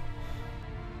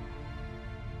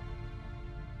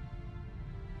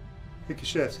 Hey,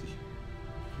 Kashevsky,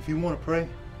 if you want to pray,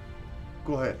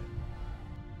 go ahead.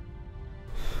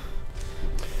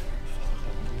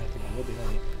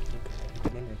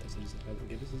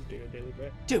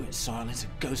 Do it, Silence,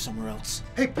 and go somewhere else.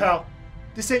 Hey, pal,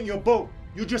 this ain't your boat.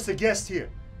 You're just a guest here.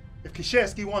 If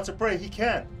Kashevsky wants to pray, he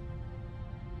can.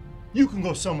 You can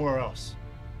go somewhere else.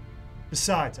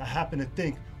 Besides, I happen to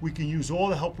think we can use all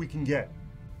the help we can get,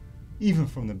 even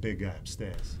from the big guy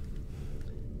upstairs.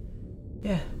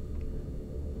 Yeah.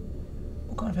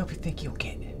 What kind of help you think you'll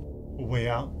get? A way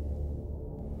out?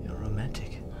 You're a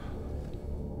romantic.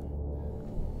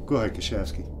 Go ahead,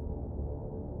 Kashevsky.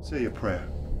 Say your prayer.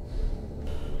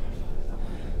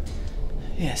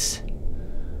 Yes.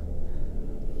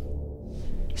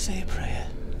 Say a prayer.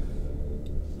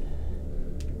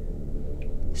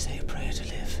 Say a prayer to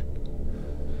live.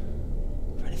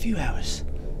 For in a few hours.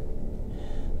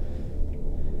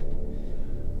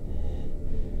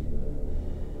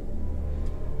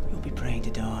 You'll be praying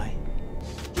to die.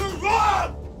 You're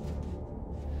wrong!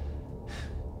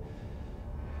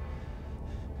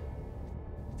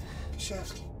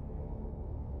 Kashevsky,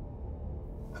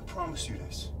 I promise you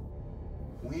this.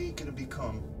 We ain't gonna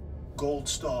become gold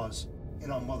stars in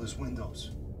our mother's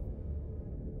windows.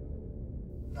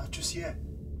 Not just yet.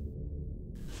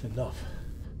 Enough.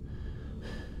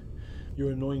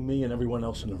 You're annoying me and everyone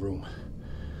else in the room.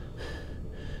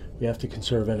 We have to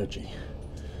conserve energy.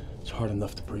 It's hard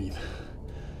enough to breathe.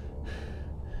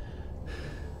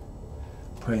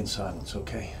 Pray in silence,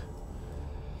 okay?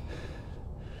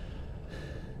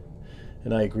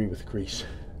 And I agree with Grease.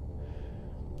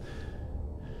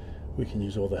 We can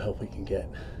use all the help we can get.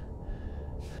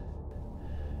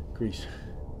 Grease,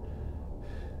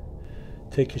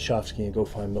 take Kashevsky and go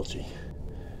find Milchi.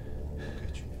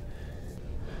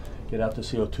 Get out the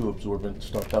CO2 absorbent and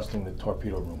start dusting the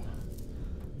torpedo room.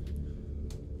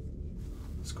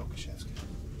 Let's go, Kashevsky.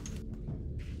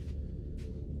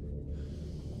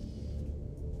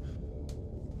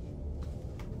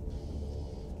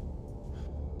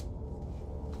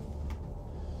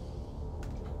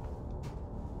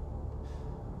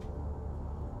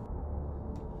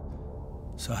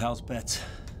 So how's Betts?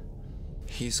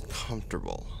 He's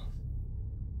comfortable.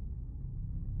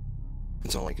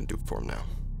 It's all I can do for him now.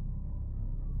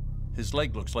 His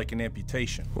leg looks like an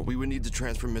amputation. Well, we would need to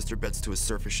transfer Mr. Betts to a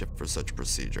surface ship for such a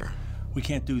procedure. We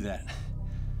can't do that.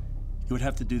 You would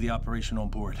have to do the operation on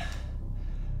board.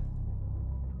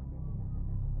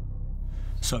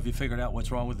 So have you figured out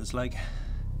what's wrong with his leg?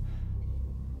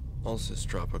 Ulcus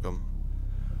tropicum.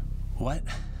 What?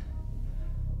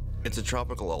 It's a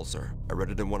tropical ulcer. I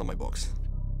read it in one of my books.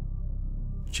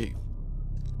 Chief,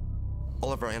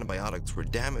 all of our antibiotics were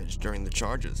damaged during the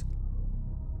charges.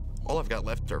 All I've got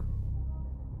left are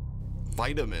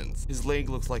vitamins. His leg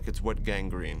looks like it's wet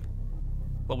gangrene.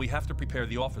 Well, we have to prepare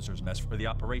the officer's mess for the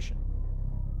operation.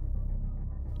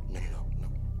 No.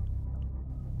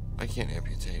 I can't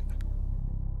amputate.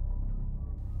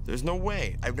 There's no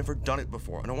way. I've never done it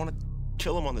before. I don't want to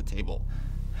kill him on the table.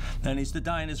 Then he's to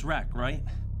die in his rack, right?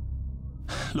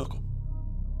 Look,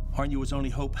 aren't you his only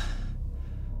hope?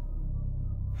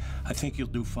 I think you'll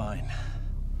do fine.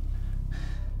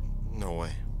 No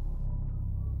way.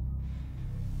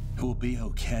 It will be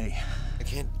okay. I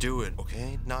can't do it,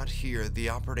 okay? Not here. The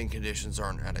operating conditions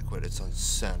aren't adequate. It's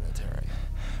unsanitary.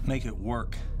 Make it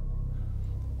work.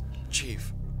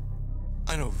 Chief,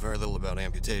 I know very little about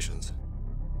amputations.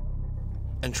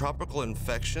 And tropical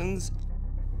infections?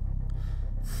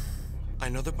 I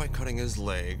know that by cutting his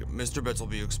leg, Mr. Betts will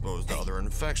be exposed to other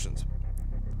infections.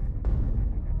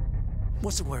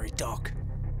 What's the worry, Doc?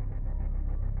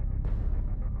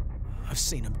 I've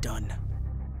seen them done.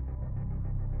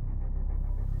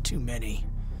 Too many.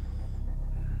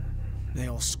 They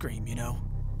all scream, you know?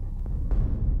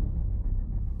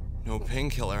 No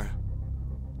painkiller.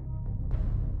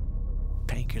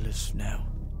 Painkillers, no.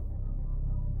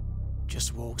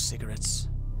 Just walk cigarettes.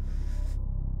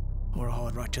 Or a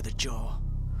hard right to the jaw.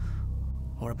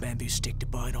 Or a bamboo stick to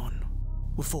bite on.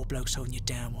 With 4 blokes holding you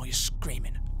down while you're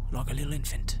screaming like a little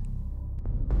infant.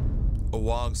 A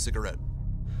wog cigarette.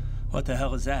 What the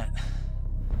hell is that?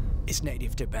 It's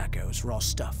native tobacco. It's raw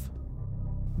stuff.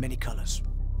 Many colors.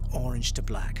 Orange to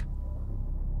black.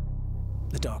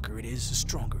 The darker it is, the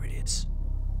stronger it is.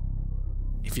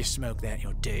 If you smoke that,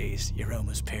 you're dazed. You're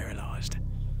almost paralyzed.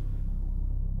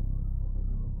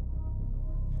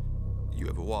 You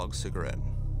have a wog cigarette.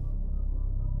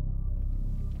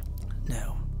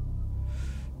 No.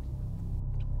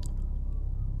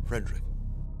 Frederick,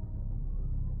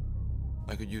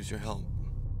 I could use your help.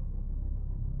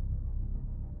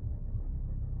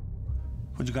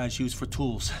 What'd you guys use for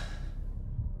tools?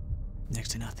 Next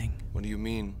to nothing. What do you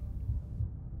mean?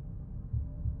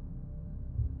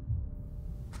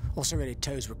 Ulcerated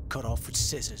toes were cut off with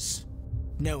scissors.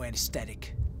 No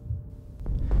anesthetic.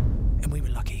 And we were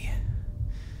lucky.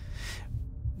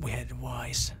 We had a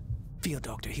wise field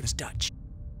doctor. He was Dutch.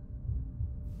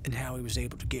 And how he was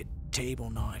able to get table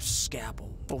knives,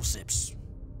 scalpel, forceps,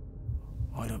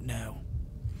 I don't know.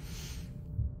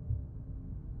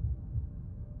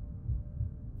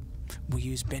 We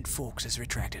used bent forks as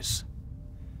retractors.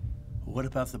 What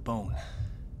about the bone?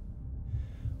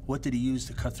 What did he use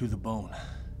to cut through the bone?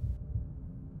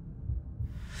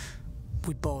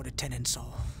 We bought a 10 saw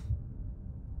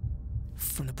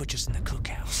from the butchers in the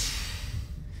cookhouse,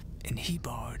 and he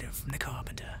borrowed it from the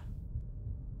carpenter.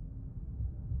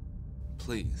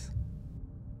 Please.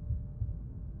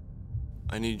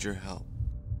 I need your help.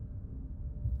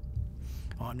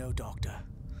 I'm no doctor.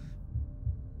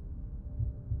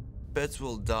 Betts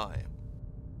will die.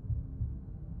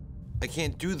 I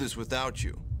can't do this without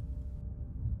you.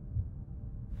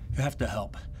 You have to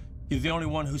help. You're the only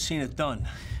one who's seen it done.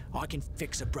 I can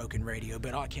fix a broken radio,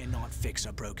 but I cannot fix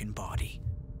a broken body.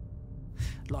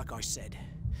 Like I said,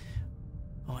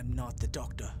 I'm not the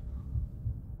doctor.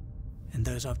 And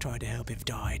those I've tried to help have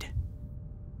died.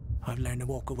 I've learned to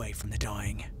walk away from the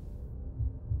dying.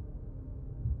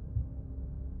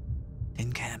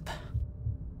 In camp,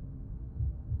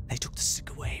 they took the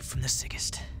sick away from the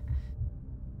sickest.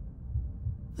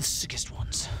 The sickest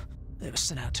ones, they were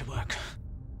sent out to work.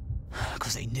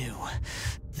 Because they knew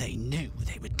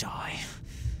they would die.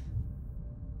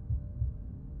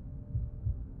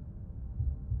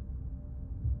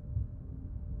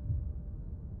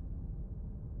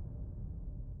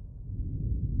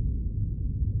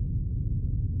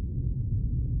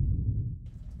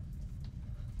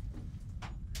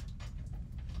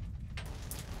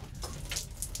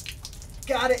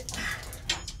 Got it.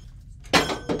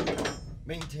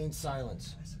 Maintain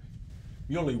silence.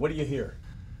 Muley, what do you hear?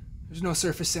 There's no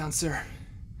surface sound, sir.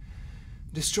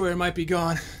 Destroyer might be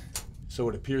gone. So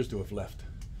it appears to have left.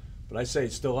 But I say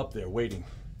it's still up there, waiting.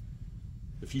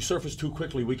 If you surface too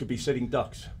quickly, we could be sitting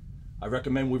ducks. I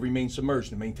recommend we remain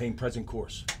submerged and maintain present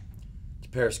course. To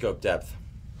periscope depth.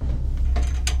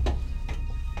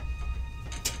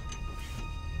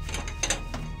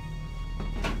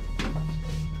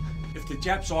 If the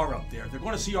Japs are up there, they're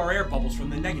going to see our air bubbles from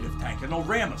the negative tank and they'll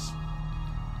ram us.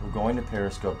 We're going to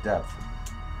periscope depth.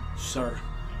 Sir,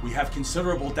 we have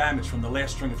considerable damage from the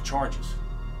last string of charges.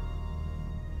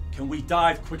 Can we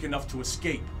dive quick enough to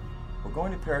escape? We're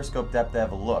going to periscope depth to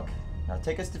have a look. Now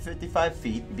take us to 55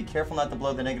 feet and be careful not to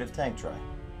blow the negative tank dry.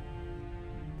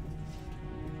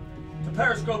 To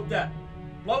periscope depth.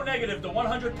 Blow negative to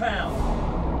 100 pounds.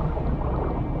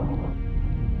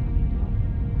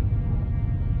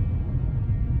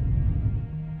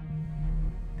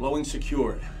 Blowing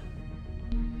secured.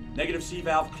 Negative C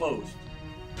valve closed.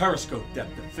 Periscope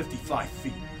depth at 55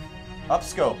 feet.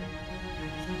 Upscope.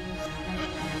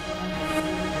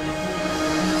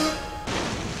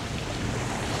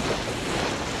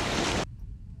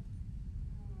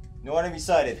 No enemy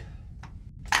sighted.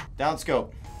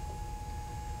 Downscope.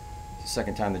 It's the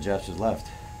second time the Japs has left.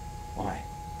 Why?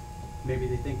 Maybe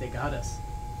they think they got us.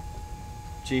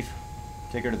 Chief,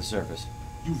 take her to the surface.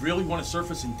 You really want to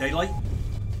surface in daylight?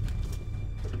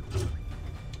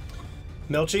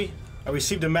 Milchie, I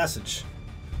received a message.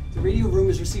 The radio room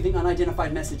is receiving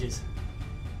unidentified messages.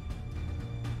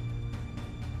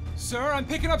 Sir, I'm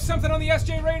picking up something on the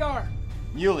SJ radar.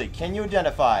 Muley, can you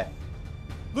identify?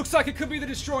 Looks like it could be the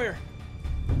destroyer.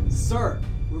 Sir,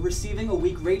 we're receiving a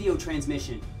weak radio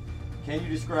transmission. Can you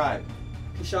describe?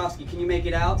 Kashowski, can you make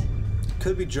it out?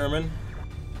 Could be German.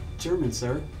 German,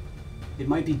 sir. It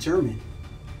might be German.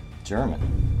 German.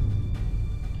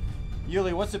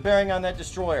 Muley, what's the bearing on that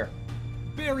destroyer?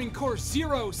 Bearing course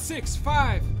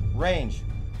 065. Range.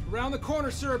 Around the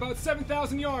corner, sir, about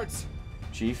 7,000 yards.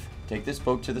 Chief, take this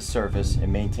boat to the surface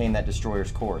and maintain that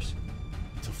destroyer's course.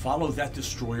 To follow that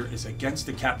destroyer is against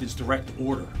the captain's direct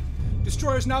order.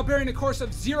 Destroyer's now bearing a course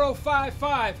of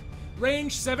 055.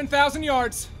 Range 7,000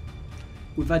 yards.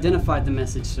 We've identified the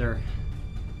message, sir.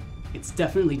 It's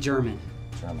definitely German.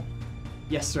 German.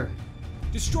 Yes, sir.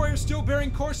 Destroyer still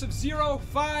bearing course of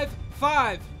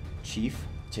 055. Chief,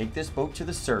 take this boat to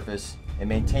the surface and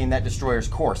maintain that destroyer's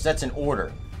course. That's an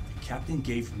order. The captain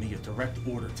gave me a direct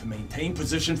order to maintain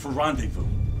position for rendezvous.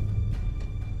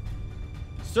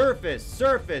 Surface,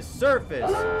 surface, surface.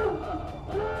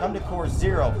 Come to course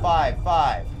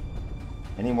 055.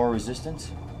 Any more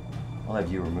resistance? I'll have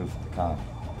you removed from the comm.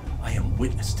 I am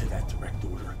witness to that direct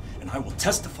order, and I will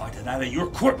testify to that at your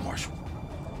court-martial.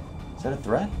 Is that a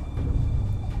threat?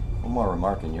 One more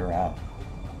remark and you're out.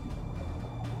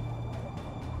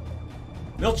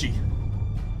 Milchie,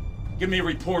 give me a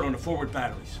report on the forward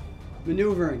batteries.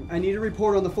 Maneuvering. I need a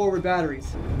report on the forward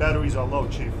batteries. Batteries are low,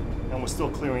 Chief, and we're still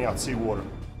clearing out seawater.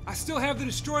 I still have the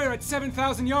destroyer at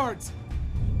 7,000 yards.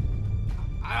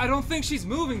 I don't think she's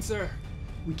moving, sir.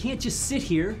 We can't just sit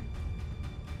here.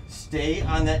 Stay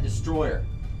on that destroyer.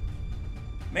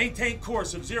 Maintain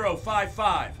course of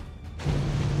 055.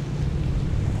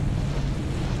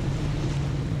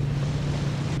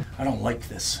 I don't like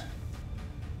this.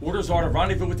 Orders are to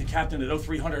rendezvous with the captain at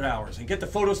 0300 hours and get the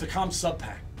photos to comm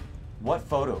subpack. What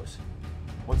photos?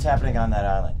 What's happening on that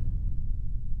island?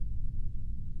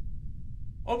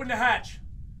 Open the hatch.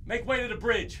 Make way to the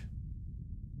bridge.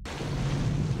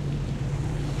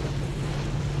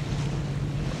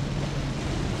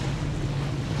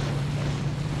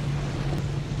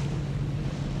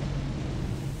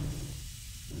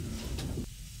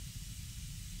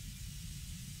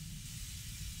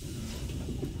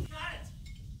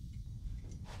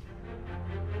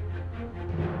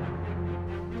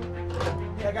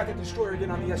 Yeah, I got the destroyer again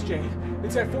on the SJ.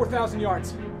 It's at 4,000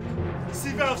 yards.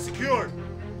 Sea valve secured.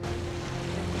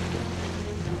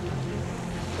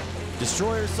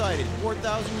 Destroyer sighted,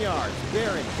 4,000 yards.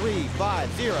 Bearing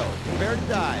 350. Prepare to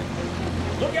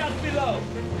dive. Look out below.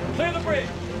 Clear the bridge.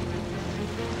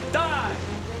 Dive!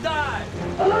 Dive!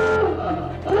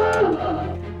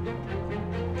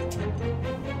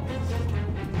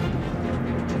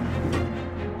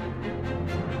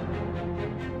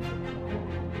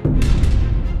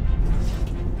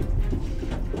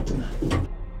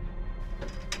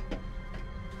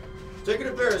 Take it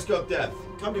to periscope depth.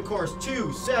 Come to course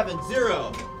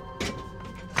 270.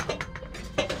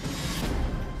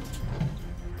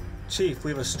 Chief,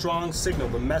 we have a strong signal.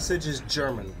 The message is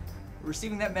German.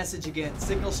 Receiving that message again.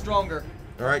 Signal stronger.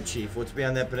 All right, Chief. What's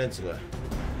beyond that peninsula?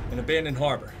 An abandoned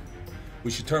harbor.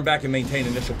 We should turn back and maintain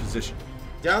initial position.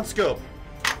 Downscope.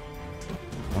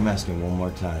 I'm asking one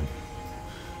more time.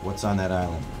 What's on that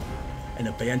island? An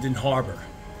abandoned harbor.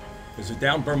 There's a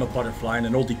down Burma butterfly and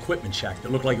an old equipment shack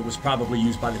that looked like it was probably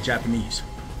used by the Japanese.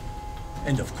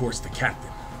 And of course, the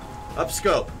captain.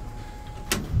 Upscope.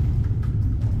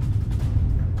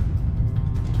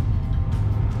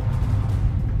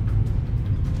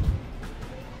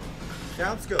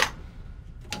 Downscope.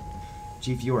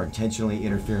 Chief, you are intentionally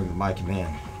interfering with my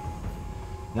command.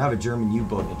 Now I have a German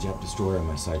U-boat and a jet destroyer on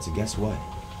my sights, and guess what?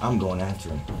 I'm going after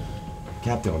him.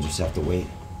 Captain will just have to wait.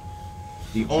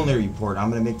 The only report I'm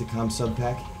gonna make to comm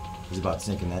subpack is about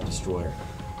sinking that destroyer.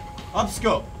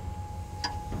 Upscope.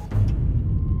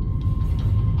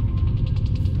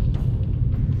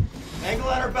 Angle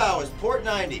at our bow is port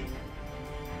 90.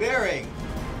 Bearing.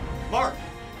 Mark.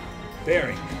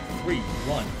 Bearing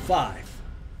 315.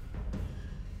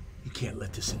 You can't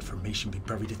let this information be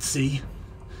buried at sea.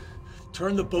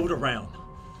 Turn the boat around.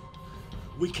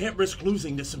 We can't risk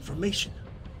losing this information.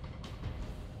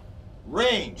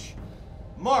 Range.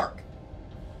 Mark.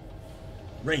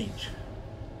 Range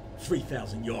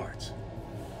 3,000 yards.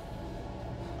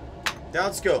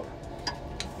 Downscope.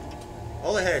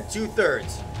 All ahead, 2/3.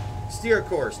 Steer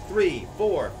course, 3,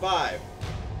 4, 5.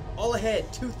 All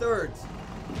ahead, 2/3.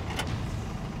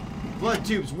 Flood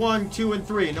tubes 1, 2, and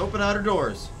 3, and open outer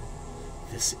doors.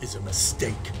 This is a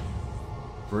mistake.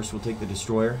 First we'll take the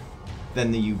destroyer,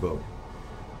 then the U-boat.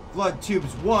 Flood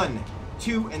tubes 1,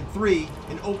 2, and 3,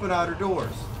 and open outer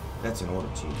doors. That's an order,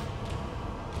 Chief.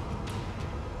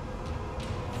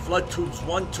 Flood tubes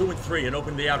 1, 2, and 3, and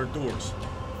open the outer doors.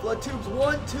 Flood tubes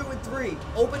 1, 2, and 3.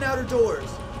 Open outer doors.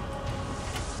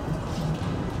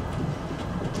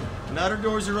 When outer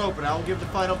doors are open, I will give the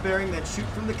final bearing, then shoot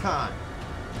from the con.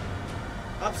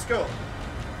 Upscope.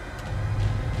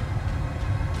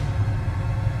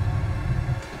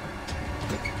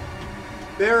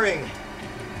 Bearing.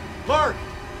 Mark.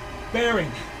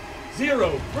 Bearing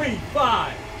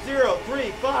 035.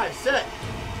 035, set.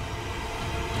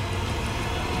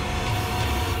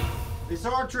 They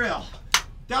saw our trail.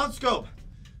 Downscope.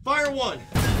 Fire 1.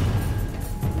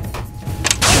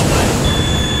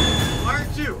 Fire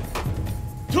 2.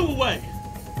 2 away.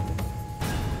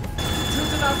 2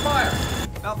 did not fire.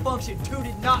 Malfunction. 2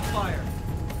 did not fire.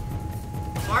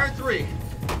 Fire 3.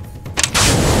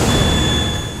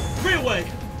 3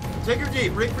 away. Take her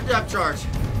deep. Rig for depth charge.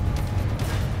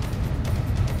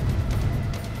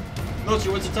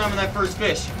 Milcher, what's the time of that first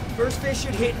fish? First fish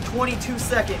should hit in 22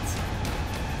 seconds.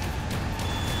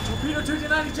 Torpedo 2 did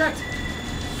not eject.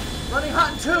 Running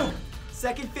hot in tube.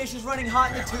 Second fish is running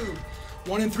hot in the tube.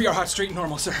 1 and 3 are hot straight and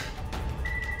normal, sir.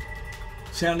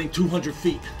 Sounding 200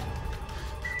 feet.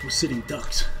 We're sitting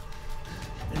ducks.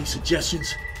 Any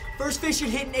suggestions? First fish should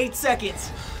hit in 8 seconds.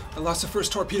 I lost the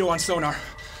first torpedo on sonar.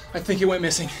 I think it went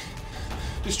missing.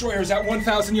 Destroyer's at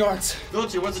 1,000 yards.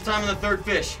 Milcher, what's the time of the third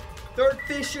fish? Third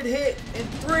fish should hit in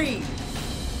 3,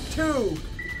 2,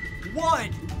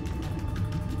 1.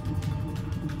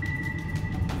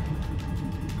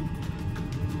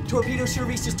 Torpedo should have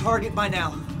reached his target by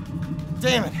now.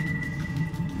 Damn it.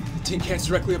 Tin can's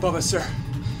directly above us, sir.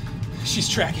 She's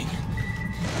tracking.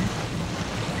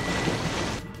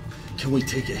 Can we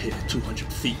take a hit at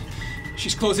 200 feet?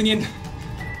 She's closing in.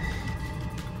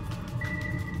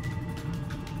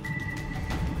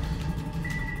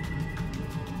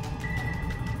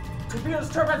 Torpedo's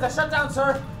turbines are shut down,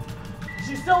 sir.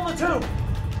 She's still in the tube.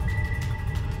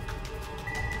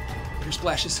 Your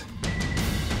splashes.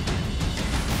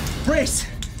 Brace!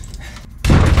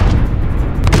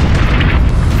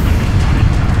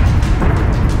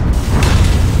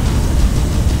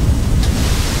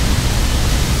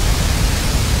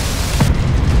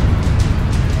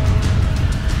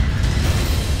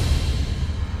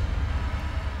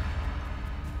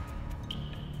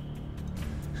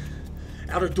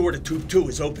 Outer door to tube 2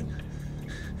 is open.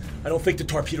 I don't think the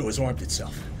torpedo has armed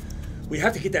itself. We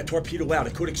have to get that torpedo out.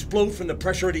 It could explode from the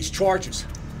pressure of these charges.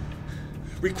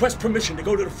 Request permission to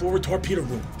go to the forward torpedo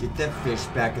room. Get that fish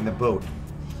back in the boat.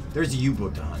 There's a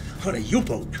U-boat to hunt. On a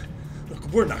U-boat? Look,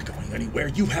 we're not going anywhere.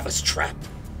 You have us trapped.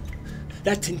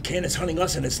 That tin can is hunting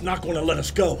us and it's not going to let us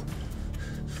go.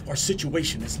 Our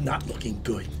situation is not looking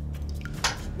good.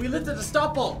 We lifted the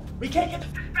stop bolt. We can't get the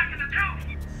fish back in the tube.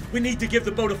 We need to give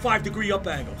the boat a 5-degree up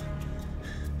angle.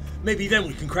 Maybe then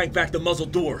we can crank back the muzzle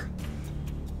door.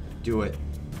 Do it.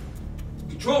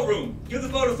 Control room, give the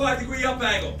boat a 5-degree up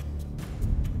angle.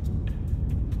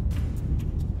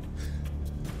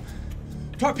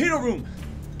 Torpedo room,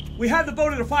 we have the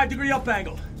boat at a 5-degree up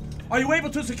angle. Are you able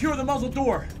to secure the muzzle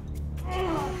door?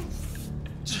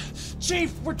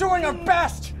 Chief, we're doing our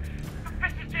best. The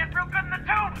fish is jammed real good in the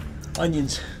tube.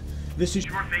 Onions, this is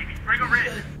your baby. Bring her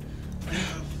in.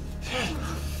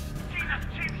 Jesus,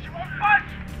 Chief, she won't budge.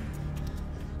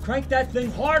 Crank that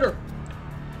thing harder.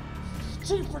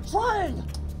 Chief, we're trying.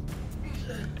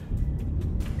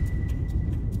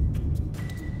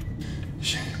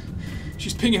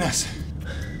 She's pinging us.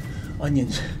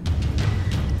 Onions,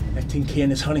 that tin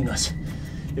can is hunting us.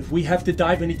 If we have to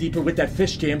dive any deeper with that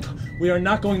fish camp, we are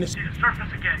not going to see the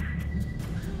surface again.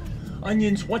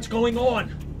 Onions, what's going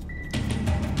on?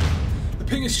 The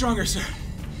ping is stronger, sir.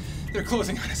 They're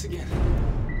closing on us again.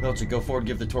 Milton, go forward,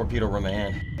 give the torpedo room a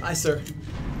hand. Aye, sir.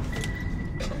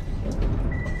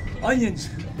 Onions!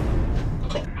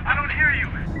 I don't hear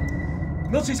you.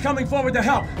 Milty's coming forward to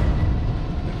help.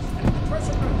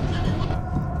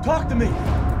 Talk to me.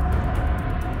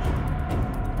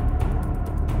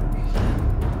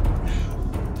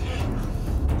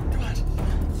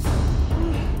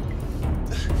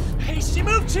 Hey, she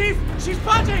moved, Chief! She's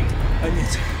budging!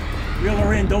 Onions, reel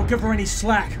her in. Don't give her any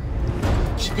slack.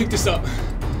 She picked us up.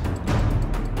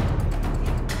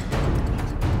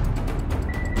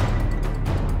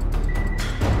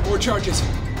 More charges.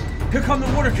 Here come the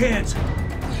water cans.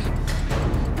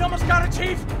 We almost got it,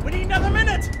 Chief! We need another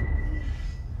minute!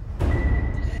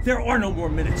 There are no more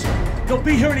minutes. They'll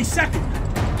be here any second.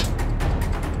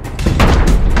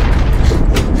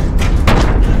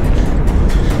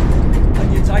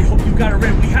 Onions, I hope you got her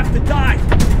in. We have to dive.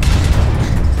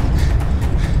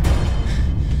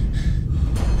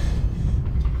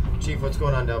 Chief, what's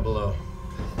going on down below?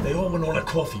 They all went on a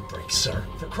coffee break, sir.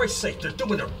 For Christ's sake, they're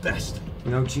doing their best. You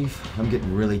know, Chief, I'm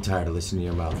getting really tired of listening to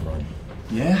your mouth run.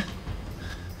 Yeah?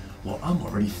 Well, I'm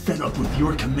already fed up with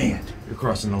your command. You're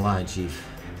crossing the line, Chief.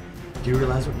 Do you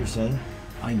realize what you're saying?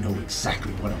 I know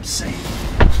exactly what I'm saying.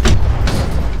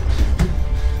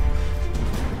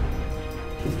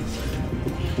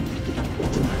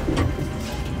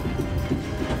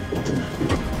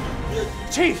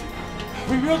 Chief!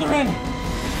 We reeled her in!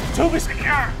 Tube is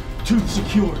secure! Tube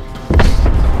secured.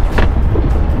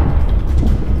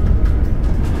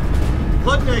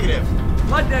 Flood negative.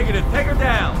 Flood negative, take her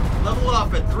down. Level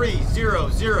off at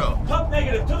 300. Pump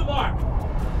negative, to the mark.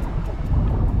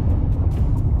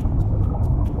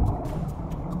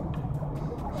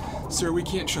 Sir, we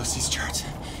can't trust these charts.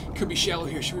 Could be shallow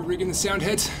here. Should we rig in the sound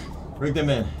heads? Rig them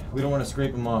in. We don't want to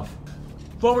scrape them off.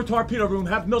 Forward torpedo room,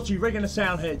 have Milty rigging the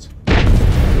sound heads.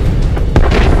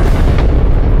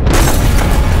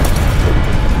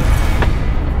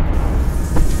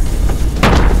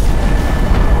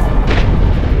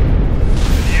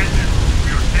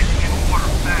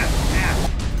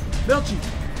 Milty,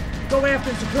 go after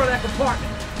and secure that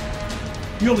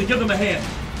compartment. Muley, give them a hand.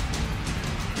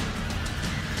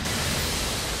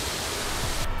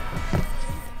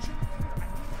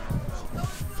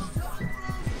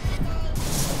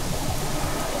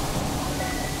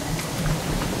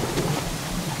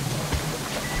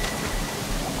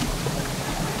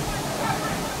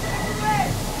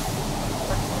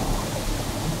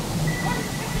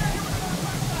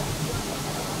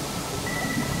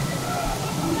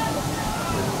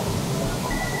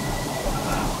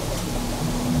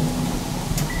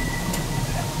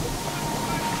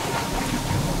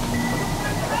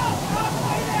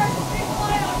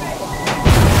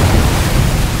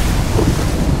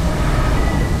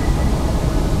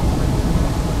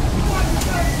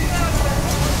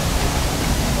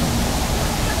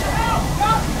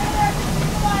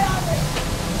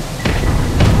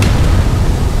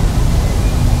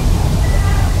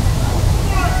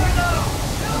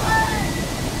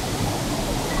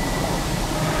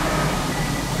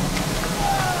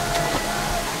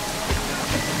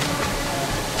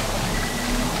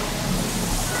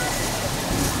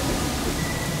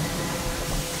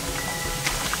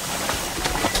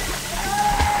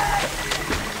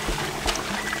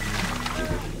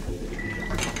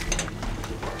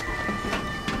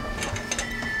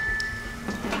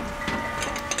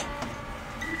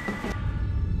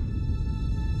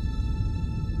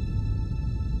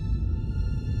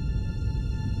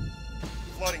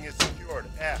 flooding is secured.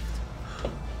 Aft.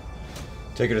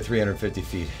 Take her to 350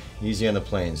 feet. Easy on the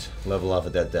planes. Level off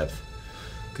at that depth.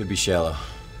 Could be shallow.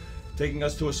 Taking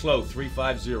us to a slow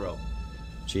 350.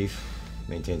 Chief,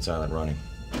 maintain silent running.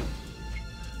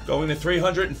 Going to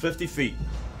 350 feet.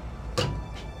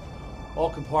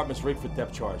 All compartments rigged for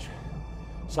depth charge.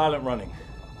 Silent running.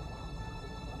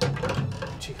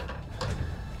 Chief,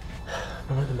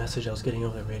 remember the message I was getting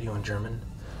over the radio in German?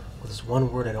 Well, there's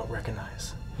one word I don't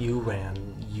recognize. You ran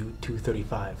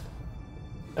U-235.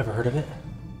 Ever heard of it?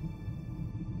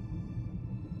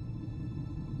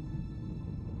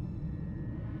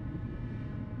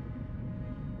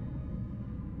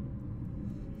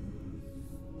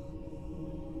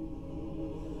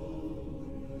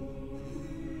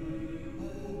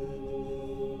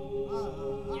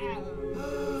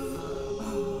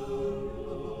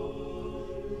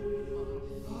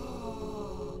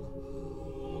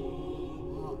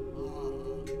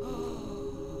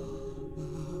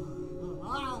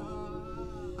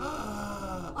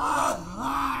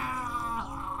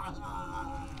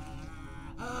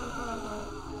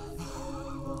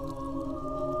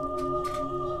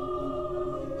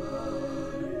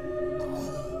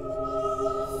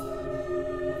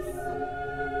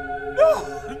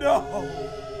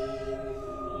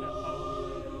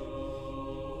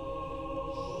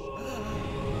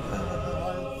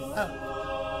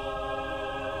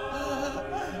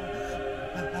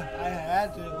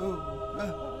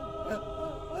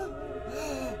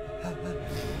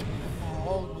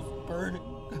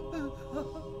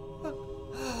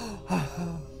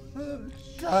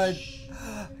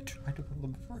 Tried to pull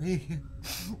him free.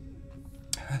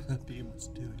 The beam was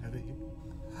too heavy.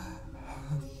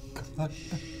 God.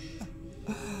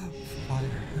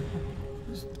 Fire.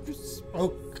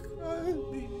 Smoke.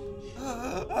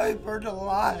 I burned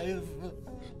alive.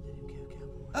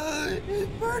 He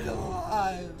burned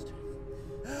alive.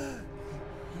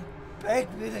 He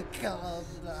begged me to kill him,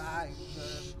 but I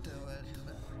couldn't do it.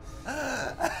 I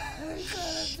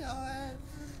couldn't do it.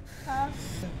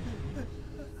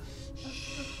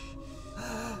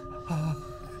 Oh,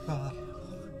 God.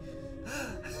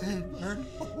 He burned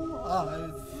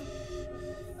alive.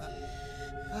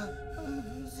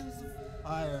 This is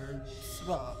fire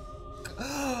smoke.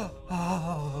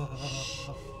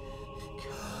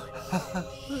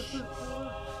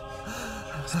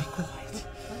 Stay quiet.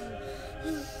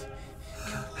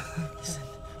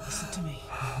 Listen to me.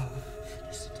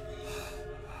 Listen to me.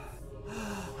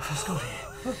 We first got here,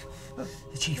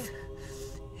 the chief,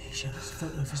 he showed us a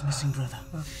photo of his missing brother.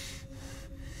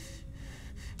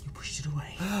 You pushed it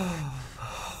away.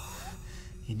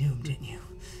 You knew him, didn't you?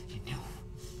 You knew.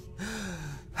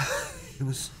 He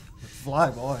was a fly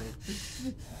boy.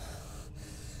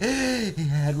 He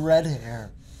had red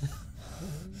hair.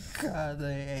 God,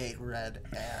 they hate red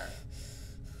hair.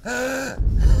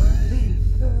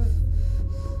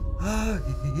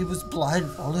 He was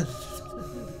blindfolded.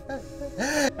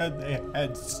 And they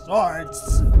had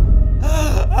swords.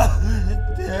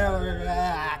 They were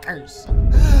hackers.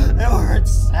 They weren't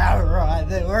samurai.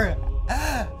 They were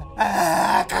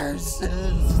hackers.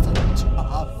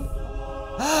 Chop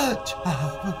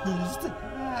is the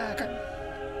hacker.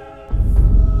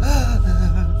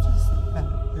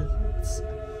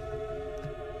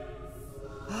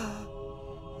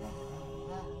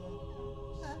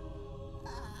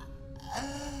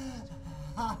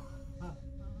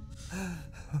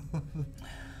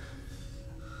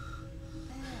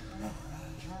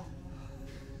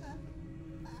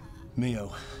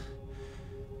 Mio.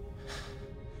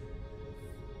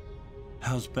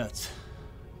 How's Betts?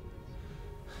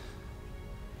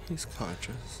 He's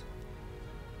conscious.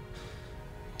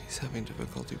 He's having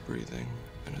difficulty breathing,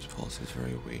 and his pulse is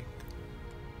very weak.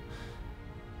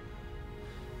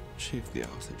 Chief, the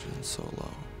oxygen's so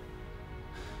low.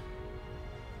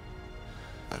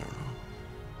 I don't know.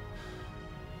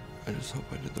 I just hope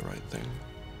I did the right thing.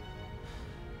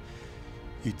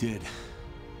 You did.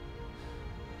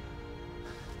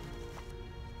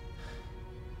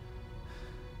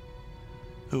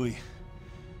 Louis,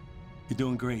 you're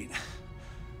doing great.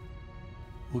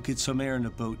 We'll get some air in the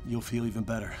boat, you'll feel even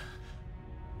better.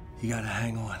 You gotta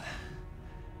hang on.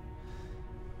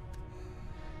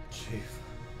 Chief.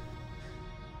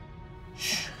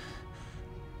 Shh.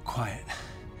 Quiet.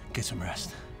 Get some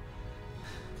rest.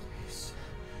 Please.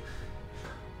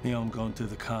 Neil, I'm going to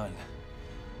the con.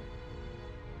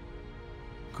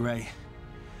 Gray,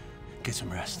 get some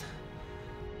rest.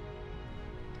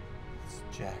 It's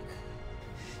Jack.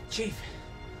 Chief.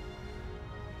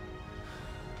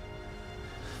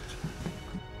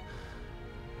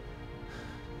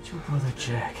 It's your brother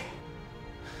Jack.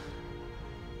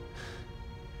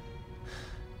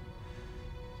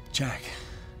 Jack.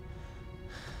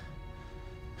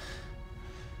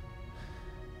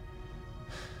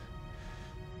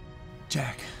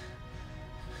 Jack.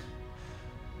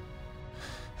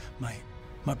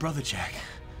 My brother Jack.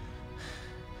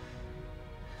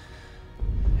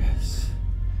 Yes.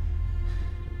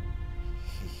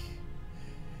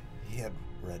 He had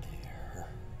red hair.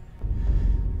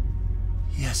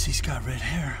 Yes, he's got red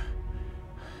hair.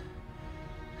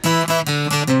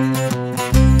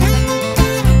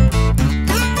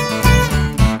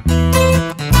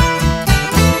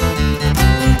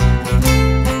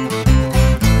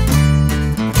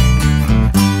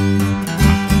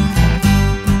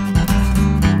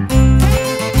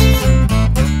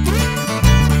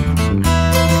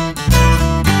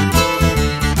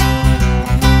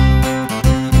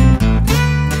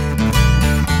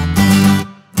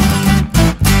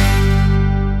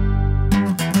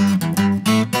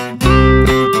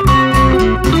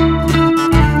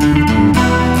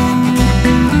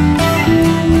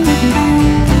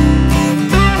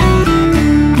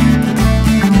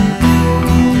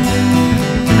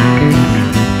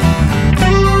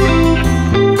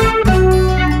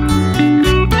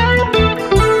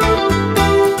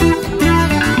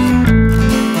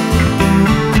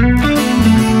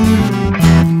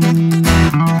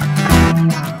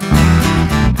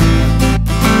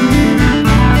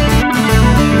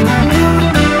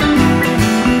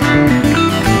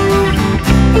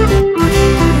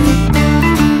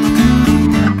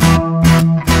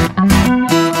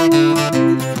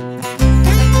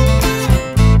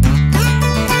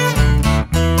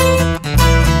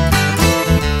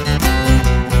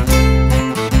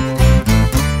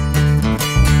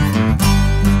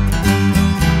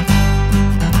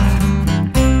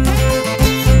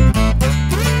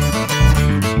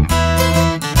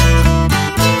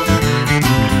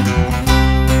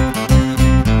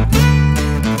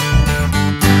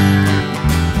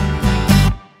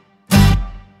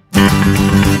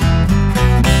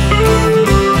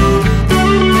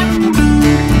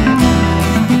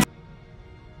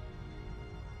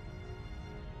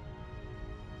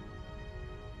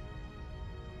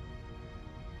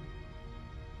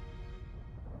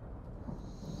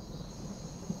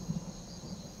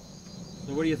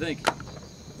 So what do you think?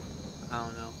 I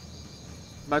don't know.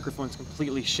 Microphone's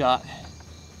completely shot.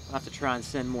 I'll have to try and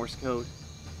send Morse code.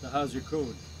 So how's your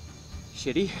code?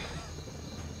 Shitty.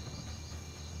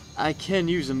 I can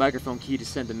use a microphone key to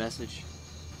send a message.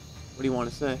 What do you want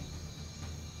to say?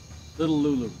 Little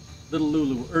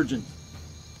Lulu, urgent.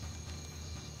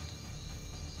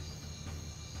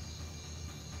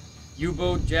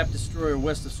 U-boat, Jap destroyer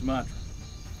west of Sumatra.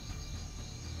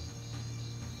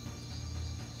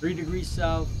 3 degrees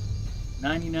south,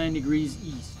 99 degrees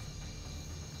east.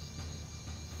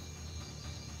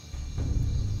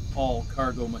 All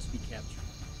cargo must be captured.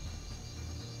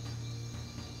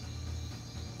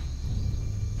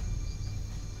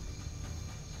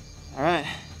 All right.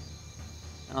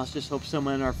 Now let's just hope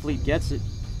someone in our fleet gets it.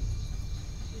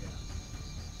 Yeah.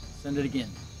 Send it again.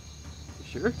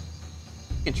 You sure?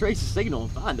 You can trace the signal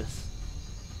and find us.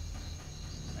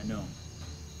 I know.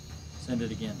 Send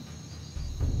it again.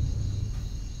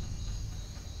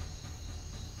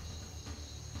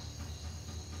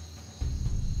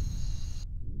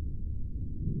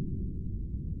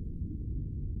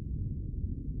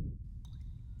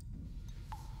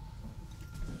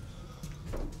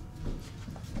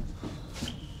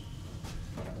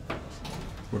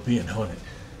 We're being hunted.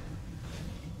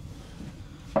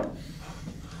 What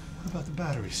about the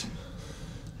batteries?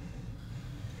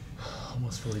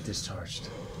 Almost fully discharged.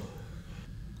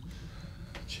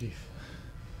 Chief,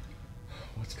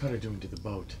 what's Cutter doing to the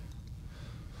boat?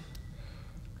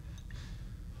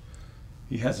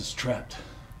 He has us trapped.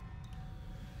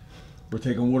 We're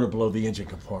taking water below the engine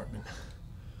compartment.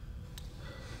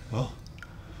 Well,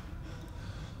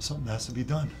 something has to be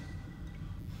done.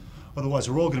 Otherwise,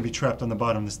 we're all going to be trapped on the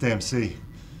bottom of this damn sea.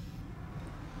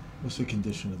 What's the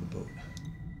condition of the boat?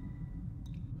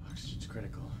 Oxygen's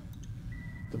critical.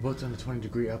 The boat's on a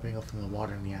 20-degree up angle from the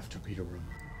water in the aft torpedo room.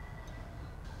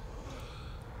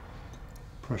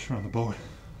 Pressure on the boat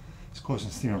is causing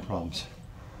steering problems.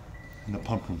 And the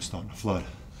pump room's starting to flood.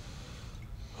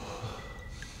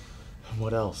 And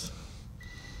what else?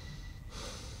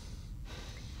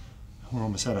 We're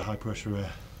almost out of high-pressure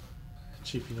air.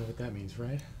 Chief, you know what that means,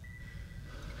 right?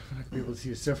 We're not going to be able to see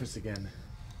the surface again.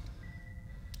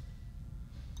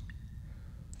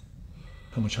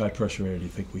 How much high pressure air do you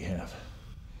think we have?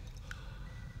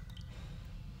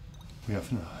 We have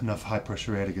enough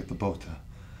high-pressure air to get the boat to,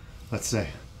 let's say,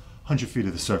 100 feet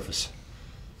of the surface.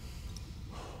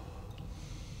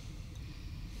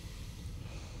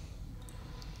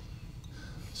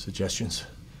 Suggestions?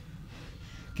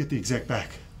 Get the exec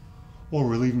back, or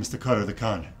relieve Mr. Cutter of the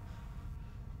con.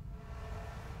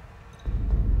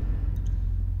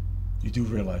 You do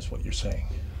realize what you're saying?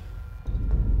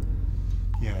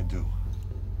 Yeah, I do.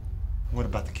 What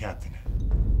about the captain?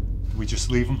 Do we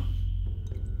just leave him?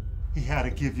 He had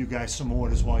to give you guys some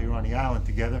orders while you're on the island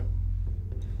together.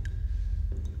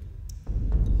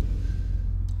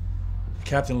 The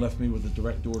captain left me with a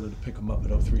direct order to pick him up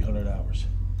at 0300 hours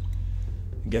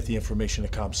and get the information to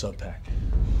comm subpack.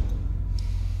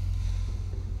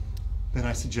 Then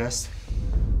I suggest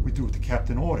we do what the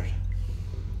captain ordered.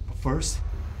 But first,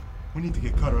 we need to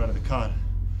get Cutter out of the con.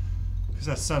 Because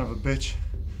that son of a bitch,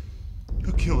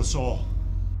 he'll kill us all.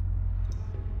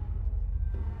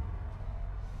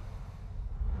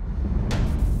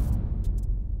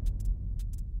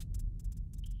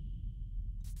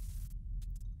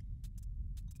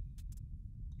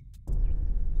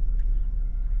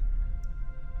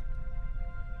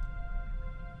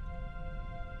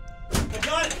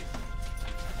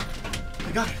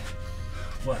 I got it.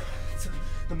 What? It's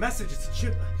the message. It's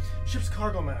a ship's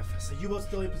cargo manifest. A U.S.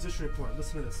 daily position report.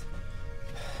 Listen to this.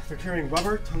 They're carrying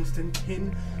rubber, tungsten,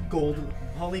 tin, gold,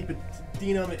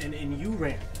 molybdenum, and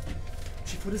uranium.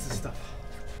 Chief, what is this stuff?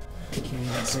 Can't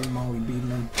even say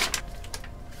molybdenum.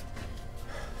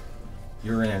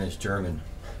 Uran is German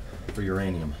for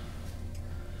uranium.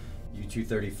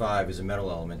 U-235 is a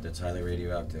metal element that's highly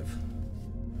radioactive.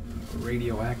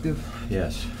 Radioactive?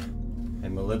 Yes.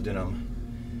 And molybdenum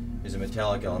is a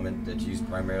metallic element that's used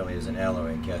primarily as an alloy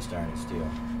in cast iron and steel.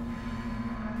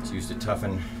 It's used to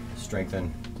toughen,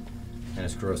 strengthen, and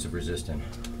is corrosive resistant.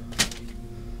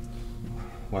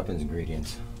 Weapons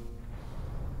ingredients.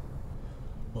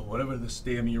 Well, whatever this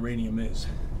damn uranium is,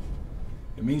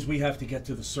 it means we have to get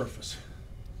to the surface.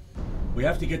 We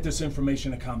have to get this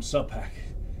information to comm subpack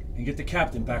and get the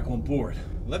captain back on board.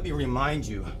 Let me remind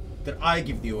you that I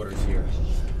give the orders here.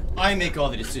 I make all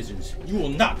the decisions. You will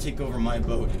not take over my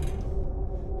boat.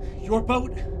 Your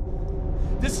boat?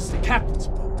 This is the captain's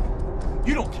boat.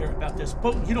 You don't care about this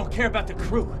boat, and you don't care about the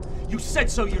crew. You said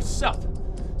so yourself.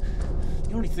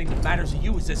 The only thing that matters to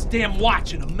you is this damn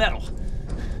watch and a medal.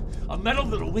 A medal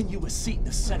that'll win you a seat in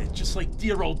the Senate, just like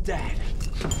dear old Dad.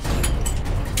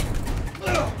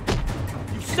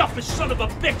 You selfish son of a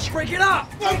bitch! Break it up!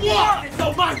 For what? It's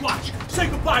on my watch! Say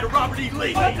goodbye to Robert E.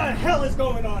 Lee! What the hell is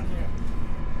going on here?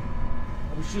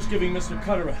 I was just giving Mr.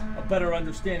 Cutter a better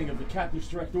understanding of the captain's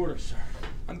direct orders, sir.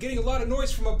 I'm getting a lot of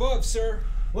noise from above, sir.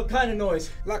 What kind of noise?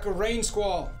 Like a rain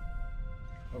squall.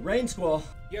 A rain squall?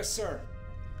 Yes, sir.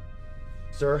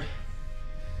 Sir,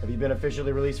 have you been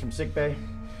officially released from sickbay?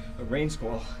 A rain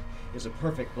squall is a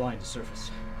perfect blind to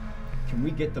surface. Can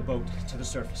we get the boat to the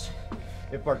surface?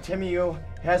 If Bartimeo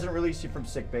hasn't released you from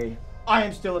sickbay, I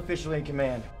am still officially in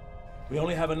command. We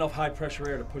only have enough high-pressure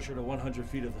air to push her to 100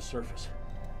 feet of the surface.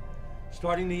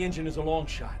 Starting the engine is a long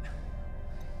shot.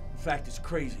 In fact, it's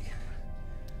crazy.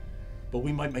 But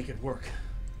we might make it work.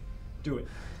 Do it.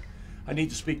 I need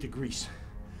to speak to Grease.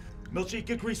 Milchie,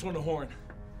 get Grease on the horn.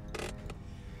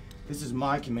 This is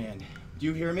my command. Do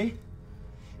you hear me?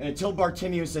 And until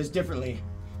Bartimeo says differently,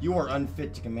 you are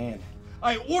unfit to command.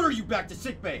 I order you back to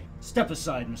sickbay! Step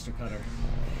aside, Mr. Cutter,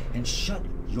 and shut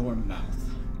your mouth.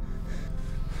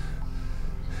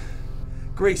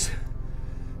 Grease,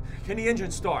 can the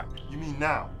engine start? You mean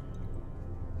now?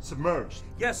 Submerged?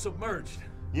 Yes, submerged.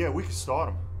 Yeah, we can start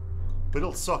them. But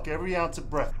it'll suck every ounce of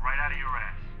breath Right out of your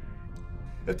ass.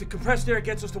 If the compressed air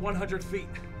gets us to 100 feet,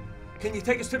 can you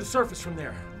take us to the surface from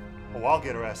there? Oh, I'll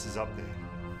get our asses up there.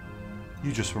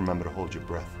 You just remember to hold your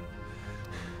breath.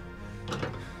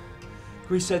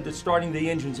 Grease said that starting the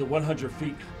engines at 100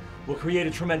 feet will create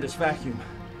a tremendous vacuum.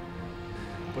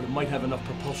 But it might have enough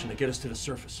propulsion to get us to the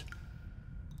surface.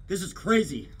 This is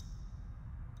crazy.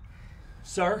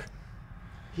 Sir?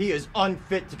 He is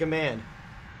unfit to command.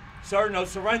 Sir, no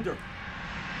surrender.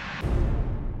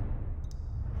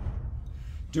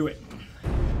 Do it.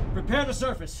 Prepare the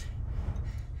surface.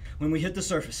 When we hit the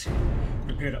surface,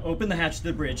 prepare to open the hatch to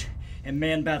the bridge and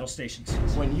man battle stations.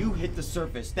 When you hit the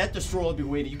surface, that destroyer will be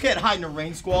waiting. You can't hide in a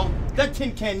rain squall. That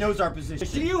tin can knows our position.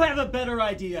 Do you have a better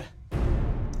idea?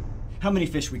 How many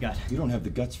fish we got? You don't have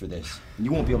the guts for this. And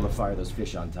you won't be able to fire those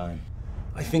fish on time.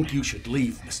 I think you should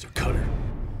leave, Mr. Cutter.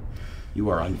 You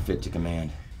are unfit to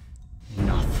command.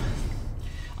 Enough.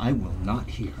 I will not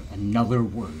hear another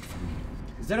word from you.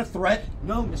 Is that a threat?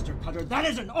 No, Mr. Cutter, that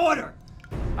is an order!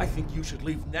 I think you should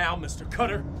leave now, Mr.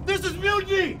 Cutter. This is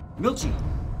Milchie! Milchie,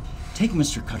 take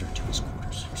Mr. Cutter to his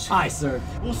quarters. Aye, sir.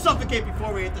 We'll suffocate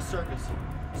before we hit the surface.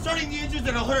 Starting the engines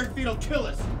at 100 feet will kill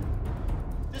us.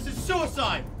 This is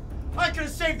suicide. I could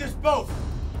have saved this boat.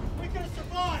 We ain't gonna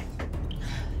survive!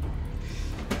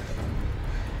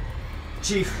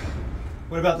 Chief,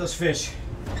 what about those fish?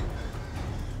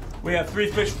 We have 3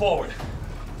 fish forward.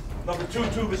 Number 2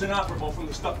 tube is inoperable from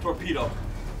the stuck torpedo.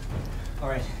 All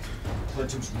right, flood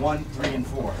tubes 1, 3, and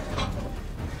 4.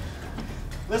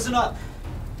 Listen up.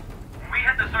 When we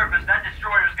hit the surface, that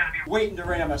destroyer's gonna be Waiting to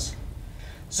ram us.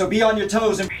 So be on your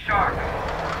toes and be sharp.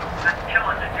 Let's kill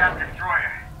a Jap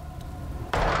destroyer.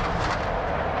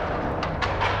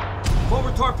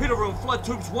 Forward torpedo room, flood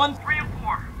tubes 1, 3, and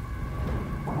 4.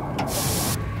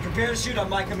 prepare to shoot on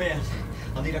my command.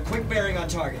 I'll need a quick bearing on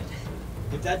target.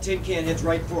 If that tin can hits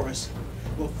right for us,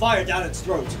 we'll fire down its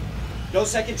throat. No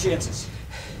second chances.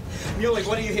 Muley,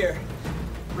 what do you hear?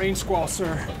 Rain squall,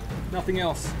 sir. Nothing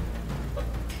else.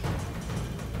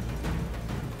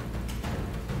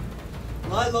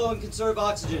 Lie low and conserve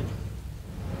oxygen.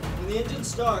 When the engines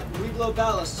start and we blow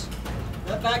ballast,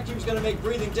 that vacuum's gonna make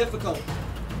breathing difficult.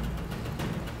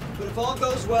 But if all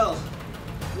goes well,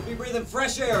 we'll be breathing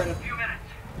fresh air in a few minutes.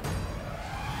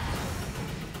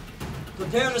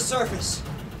 Prepare to surface.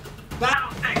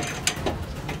 Battle station.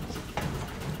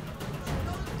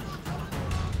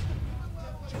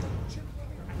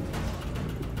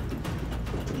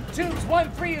 Tubes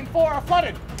 1, 3, and 4 are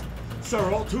flooded.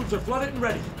 Sir, all tubes are flooded and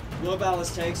ready. Blow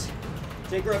ballast tanks.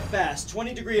 Take her up fast.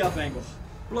 20-degree up angle.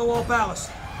 Blow all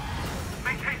ballast.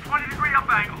 Maintain 20-degree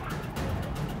up angle.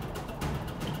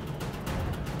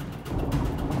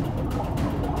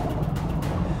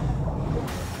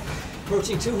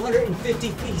 Approaching 250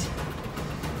 feet.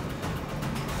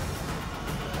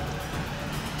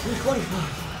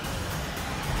 225.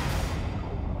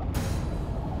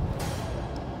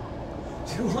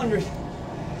 200.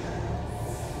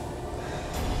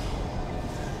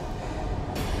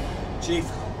 Chief,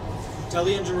 tell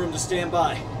the engine room to stand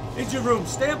by. Engine room,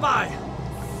 stand by.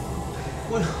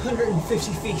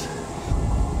 150 feet.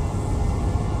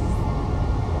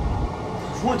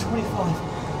 125.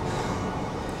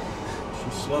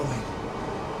 She's slowing.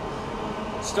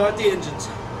 Start the engines.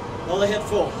 All ahead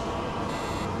full.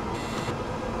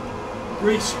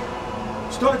 Reese,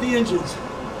 start the engines.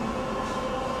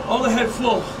 All ahead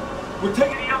full. We're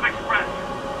taking the up express.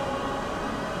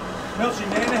 Melchi,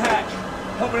 man the hatch.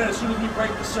 Open it as soon as we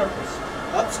break the surface.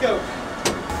 Up scope.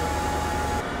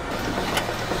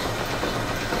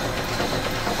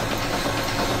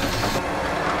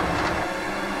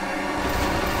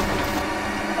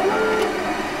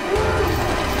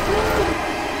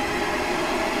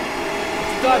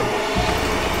 It's done.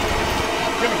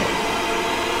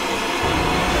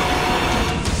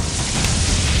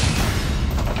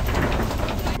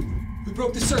 We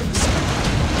broke the surface.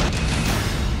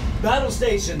 Battle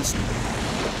stations.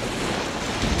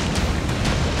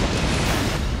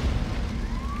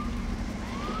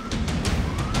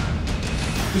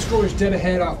 Destroyer's dead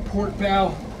ahead off port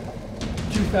bow,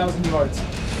 2,000 yards.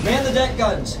 Man the deck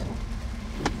guns.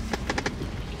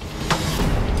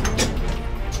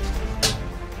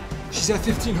 She's at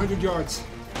 1,500 yards.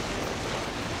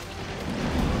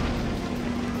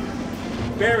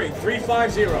 Bearing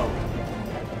 350.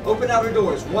 Open outer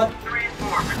doors. 1, 3, and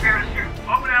 4. Prepare to shoot.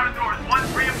 Open outer doors 1,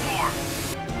 3, and 4.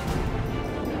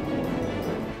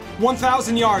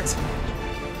 1,000 yards.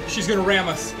 She's gonna ram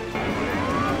us.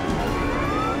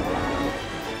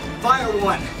 Fire 1.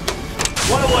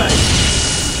 1 away.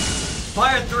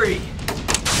 Fire 3.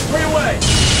 3 away.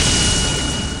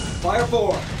 Fire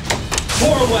 4.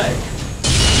 4 away.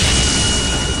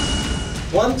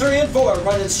 1, 3, and 4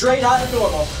 running straight out of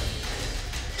normal.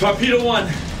 Torpedo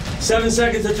 1, 7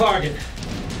 seconds to target.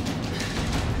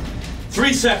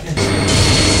 3 seconds.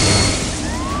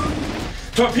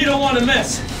 Torpedo 1 a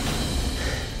miss.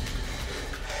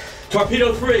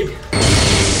 Torpedo 3.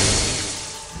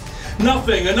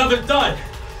 Nothing, another dud.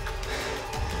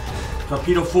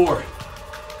 Torpedo 4,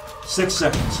 6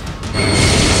 seconds.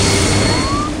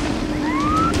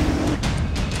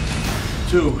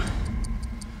 2,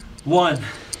 1.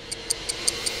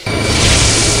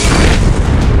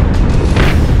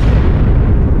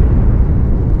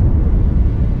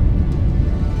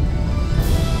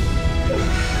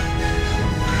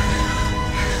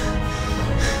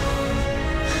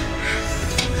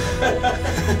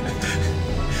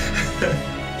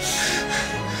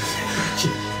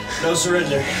 No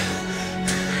surrender.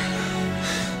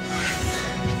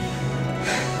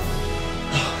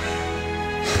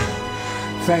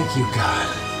 Thank you, God.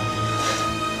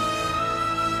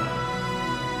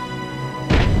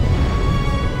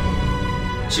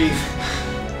 Chief,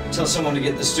 tell someone to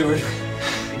get the steward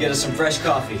to get us some fresh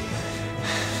coffee.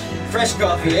 Fresh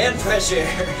coffee and fresh air.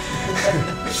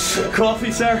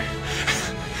 Coffee, sir?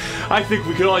 I think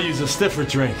we could all use a stiffer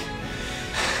drink.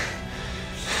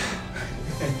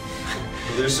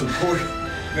 Well, there's some Port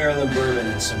Maryland bourbon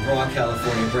and some raw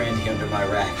California brandy under my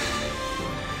rack.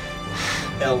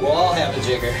 Hell, we'll all have a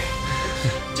jigger.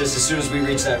 Just as soon as we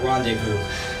reach that rendezvous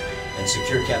and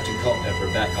secure Captain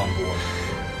Culpepper back on board.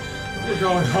 We're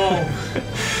going home.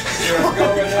 We're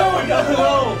going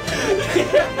home.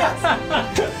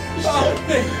 Oh,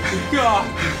 thank God.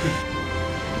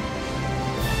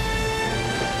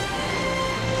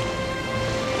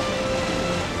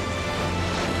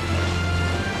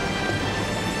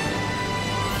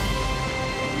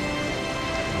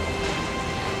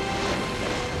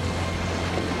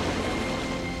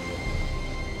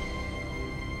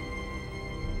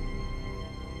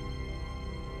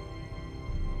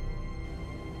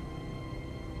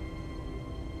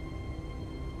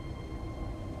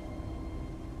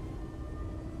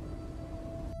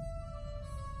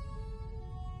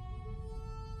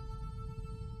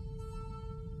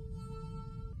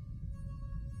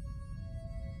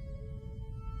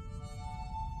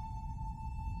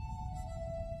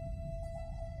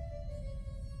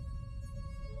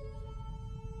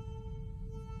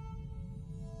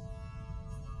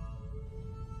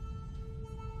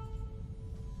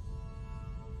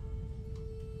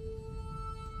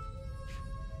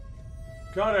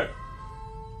 Cutter!